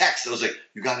on a text. I was like,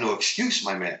 you got no excuse,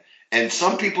 my man. And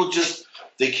some people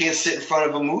they can't sit in front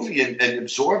of a movie and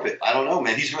absorb it. I don't know,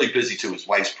 man. He's really busy too. His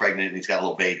wife's pregnant and he's got a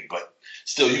little baby, but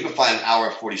still, you can find an hour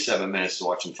and 47 minutes to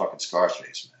watch some fucking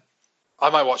Scarface, man. I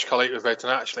might watch Carlito's Way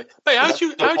tonight, actually. Hey, That's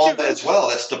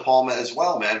De Palma as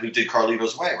well, man, who did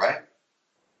Carlito's Way, right?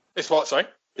 It's what, sorry?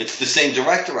 It's the same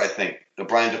director, I think.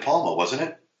 Brian De Palma, wasn't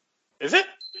it? Is it?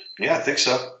 Yeah, I think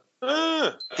so.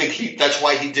 Ah. I think that's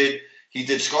why he did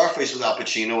Scarface with Al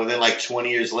Pacino, and then like 20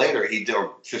 years later,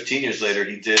 or 15 years later,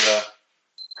 he did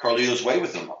Carlito's Way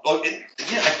with him. Oh, yeah,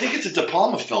 I think it's a De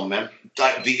Palma film, man.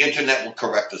 The internet will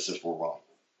correct us if we're wrong.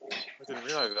 I didn't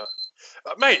realise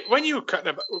that. Mate, when you cut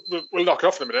them, we'll knock it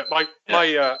off in a minute. My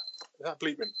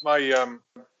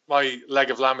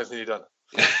leg of lamb is nearly done.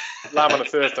 Lamb on a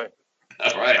Thursday.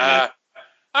 All right.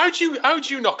 How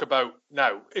do you knock about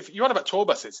now? If you want about tour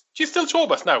buses, do you still tour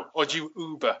bus now, or do you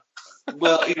Uber?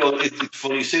 Well, it's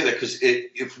funny you say that because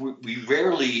if we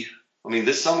rarely. I mean,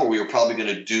 this summer we were probably going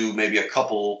to do maybe a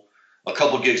couple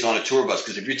gigs on a tour bus,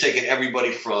 because if you're taking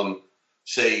everybody from,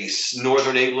 say,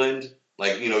 northern England,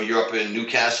 like, you're up in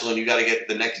Newcastle, and you got to get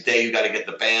the next day, you got to get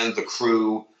the band, the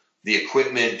crew, the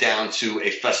equipment down to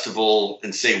a festival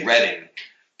in, say, Reading.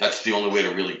 That's the only way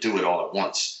to really do it all at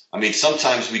once. I mean,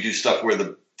 sometimes we do stuff where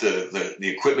the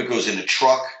equipment goes in a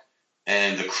truck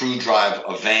and the crew drive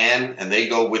a van and they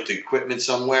go with the equipment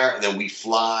somewhere, and then we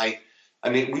fly. I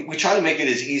mean, we try to make it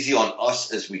as easy on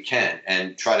us as we can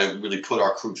and try to really put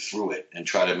our crew through it and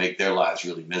try to make their lives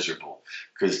really miserable,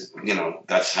 because,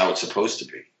 that's how it's supposed to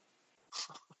be.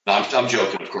 No, I'm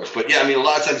joking, of course. But, yeah, I mean, a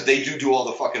lot of times they do all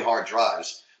the fucking hard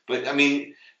drives. But, I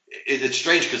mean, it's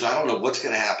strange because I don't know what's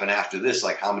going to happen after this,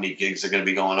 like how many gigs are going to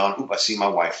be going on. Oop, I see my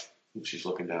wife. Oop, she's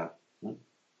looking down.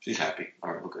 She's happy.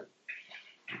 All right, we're good.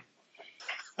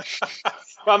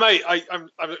 Well, mate, I'm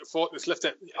looking forward to this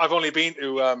lifting. I've only been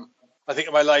to, I think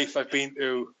in my life I've been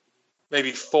to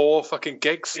maybe 4 fucking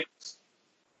gigs.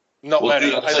 Not many.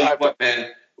 Dude, I'll tell you what,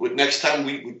 man. Next time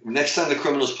the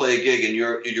Criminals play a gig and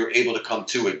you're able to come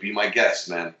to it, be my guest,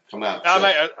 man. Come out. Yeah,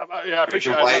 mate. I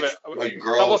appreciate it. I love it. Or your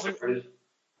girl.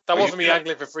 That wasn't me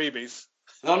angling for freebies.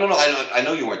 No. I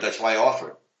know you weren't. That's why I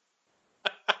offered.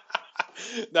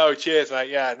 No, cheers, mate.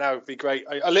 Yeah, no, it'd be great.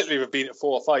 I literally have been at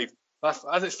 4 or 5.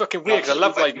 And it's fucking weird because I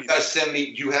love live music. You guys send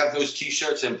me. You have those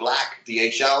T-shirts in black, the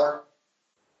 8 Hour.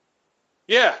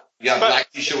 Yeah. You got a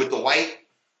black T-shirt with the white.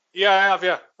 Yeah, I have.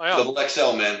 Yeah, I have. Double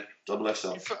XL, man. Double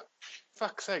XL.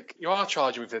 Fuck's sake, you are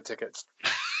charging me for the tickets.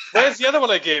 Where's the other one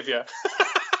I gave you?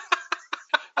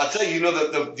 I'll tell you,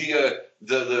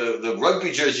 the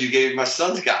rugby jersey you gave my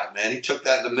son's got, man. He took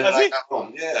that the minute I got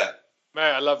home. Yeah.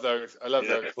 Man, I love those.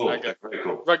 Those. Cool. Very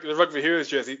cool. The Rugby Heroes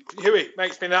jersey. Huey, mate,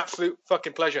 it's been an absolute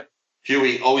fucking pleasure.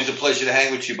 Huey, always a pleasure to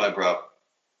hang with you, my bro.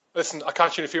 Listen, I'll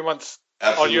catch you in a few months.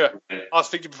 Absolutely. I'll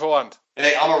speak to you beforehand.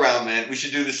 Hey, I'm around, man. We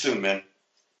should do this soon, man.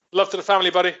 Love to the family,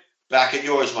 buddy. Back at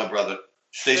yours, my brother.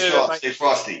 Stay strong, stay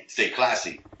frosty, stay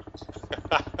classy.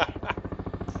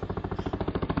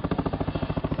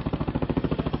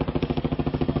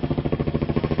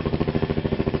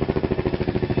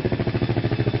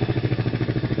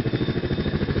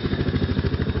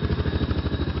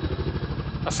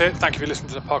 That's it. Thank you for listening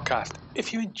to the podcast.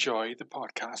 If you enjoy the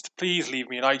podcast, please leave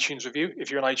me an iTunes review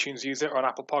if you're an iTunes user or an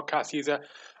Apple Podcast user,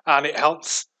 and it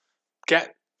helps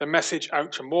get the message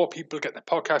out to more people, get the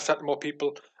podcast out to more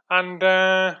people, and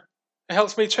it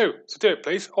helps me too. So do it,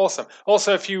 please. Awesome.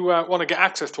 Also, if you want to get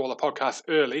access to all the podcasts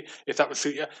early, if that would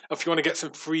suit you, if you want to get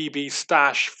some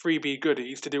freebie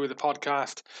goodies to do with the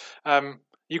podcast,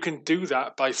 you can do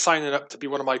that by signing up to be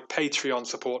one of my Patreon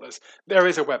supporters. There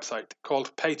is a website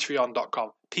called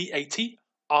patreon.com, Patreon.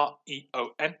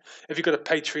 If you go to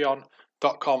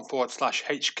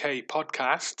patreon.com/HK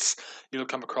podcasts, you'll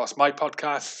come across my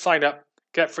podcast, sign up,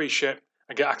 get free shit,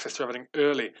 and get access to everything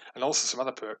early, and also some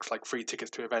other perks like free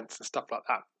tickets to events and stuff like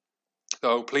that.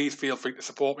 So please feel free to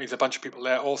support me. There's a bunch of people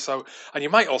there also, and you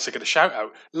might also get a shout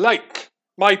out, like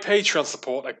my Patreon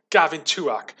supporter, Gavin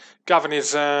Tuak. Gavin's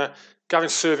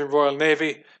serving Royal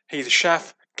Navy. He's a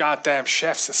chef. Goddamn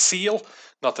chef's a seal.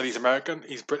 Not that he's American.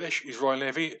 He's British. He's Royal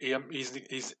Navy.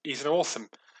 He's an awesome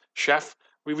chef.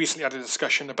 We recently had a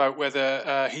discussion about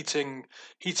whether heating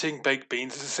baked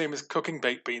beans is the same as cooking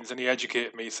baked beans, and he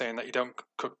educated me saying that you don't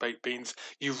cook baked beans,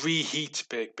 you reheat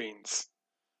baked beans.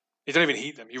 You don't even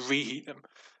heat them, you reheat them.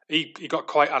 He got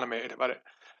quite animated about it.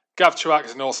 Gav Tuak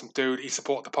is an awesome dude. He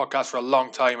supported the podcast for a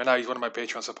long time, and now he's one of my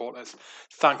Patreon supporters.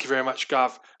 Thank you very much,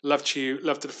 Gav. Love to you,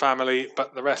 love to the family,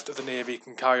 but the rest of the Navy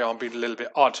can carry on being a little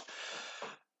bit odd.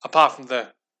 Apart from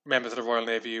the members of the Royal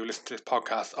Navy who listen to this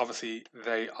podcast, obviously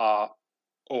they are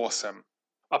awesome.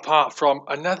 Apart from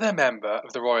another member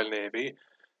of the Royal Navy,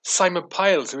 Simon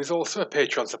Piles, who is also a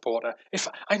Patreon supporter.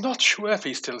 I'm not sure if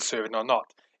he's still serving or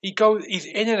not. He's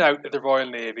in and out of the Royal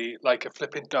Navy like a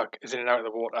flipping duck is in and out of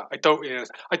the water. I don't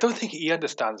think he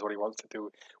understands what he wants to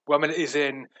do. One minute he's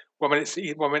in, one minute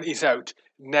he's out.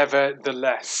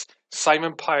 Nevertheless,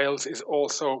 Simon Piles is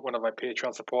also one of my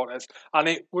Patreon supporters, and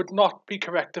it would not be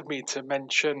correct of me to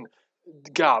mention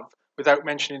Gav without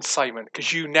mentioning Simon,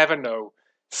 because you never know.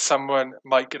 Someone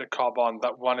might get a cob on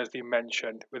that one has been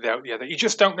mentioned without the other. You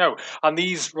just don't know. And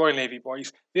these Royal Navy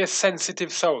boys, they're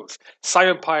sensitive souls.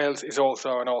 Simon Piles is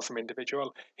also an awesome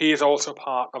individual. He is also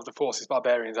part of the Forces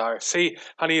Barbarians RFC,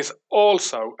 and he is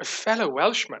also a fellow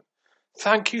Welshman.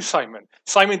 Thank you, Simon.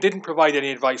 Simon didn't provide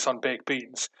any advice on baked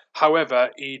beans.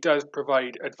 However, he does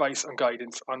provide advice and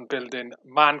guidance on building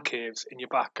man caves in your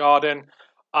back garden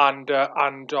and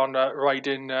on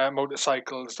riding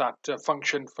motorcycles that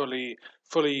function fully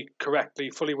correctly,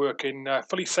 fully working,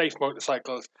 fully safe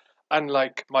motorcycles,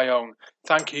 unlike my own.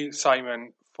 Thank you,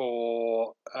 Simon,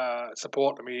 for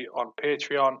supporting me on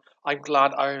Patreon. I'm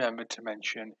glad I remembered to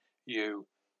mention you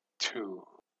too.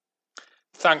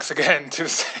 Thanks again to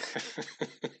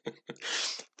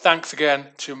Thanks again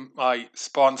to my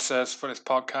sponsors for this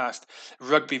podcast,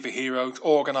 Rugby for Heroes,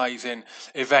 organising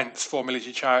events for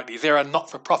military charities. They're a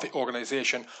not-for-profit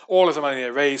organisation. All of the money they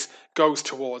raise goes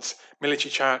towards military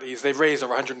charities. They've raised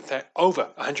over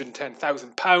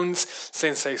 £110,000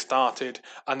 since they started,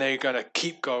 and they're going to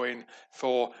keep going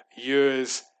for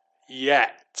years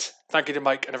yet. Thank you to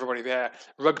Mike and everybody there.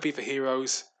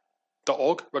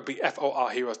 Rugbyforheroes.org,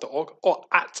 rugbyforheroes.org, or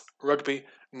at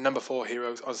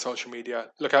rugby4heroes on social media.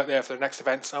 Look out there for the next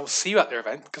events, and I'll see you at their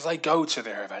event, because I go to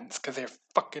their events, because they're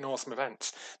fucking awesome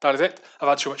events. That is it. I've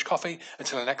had too much coffee.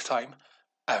 Until the next time,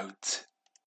 out.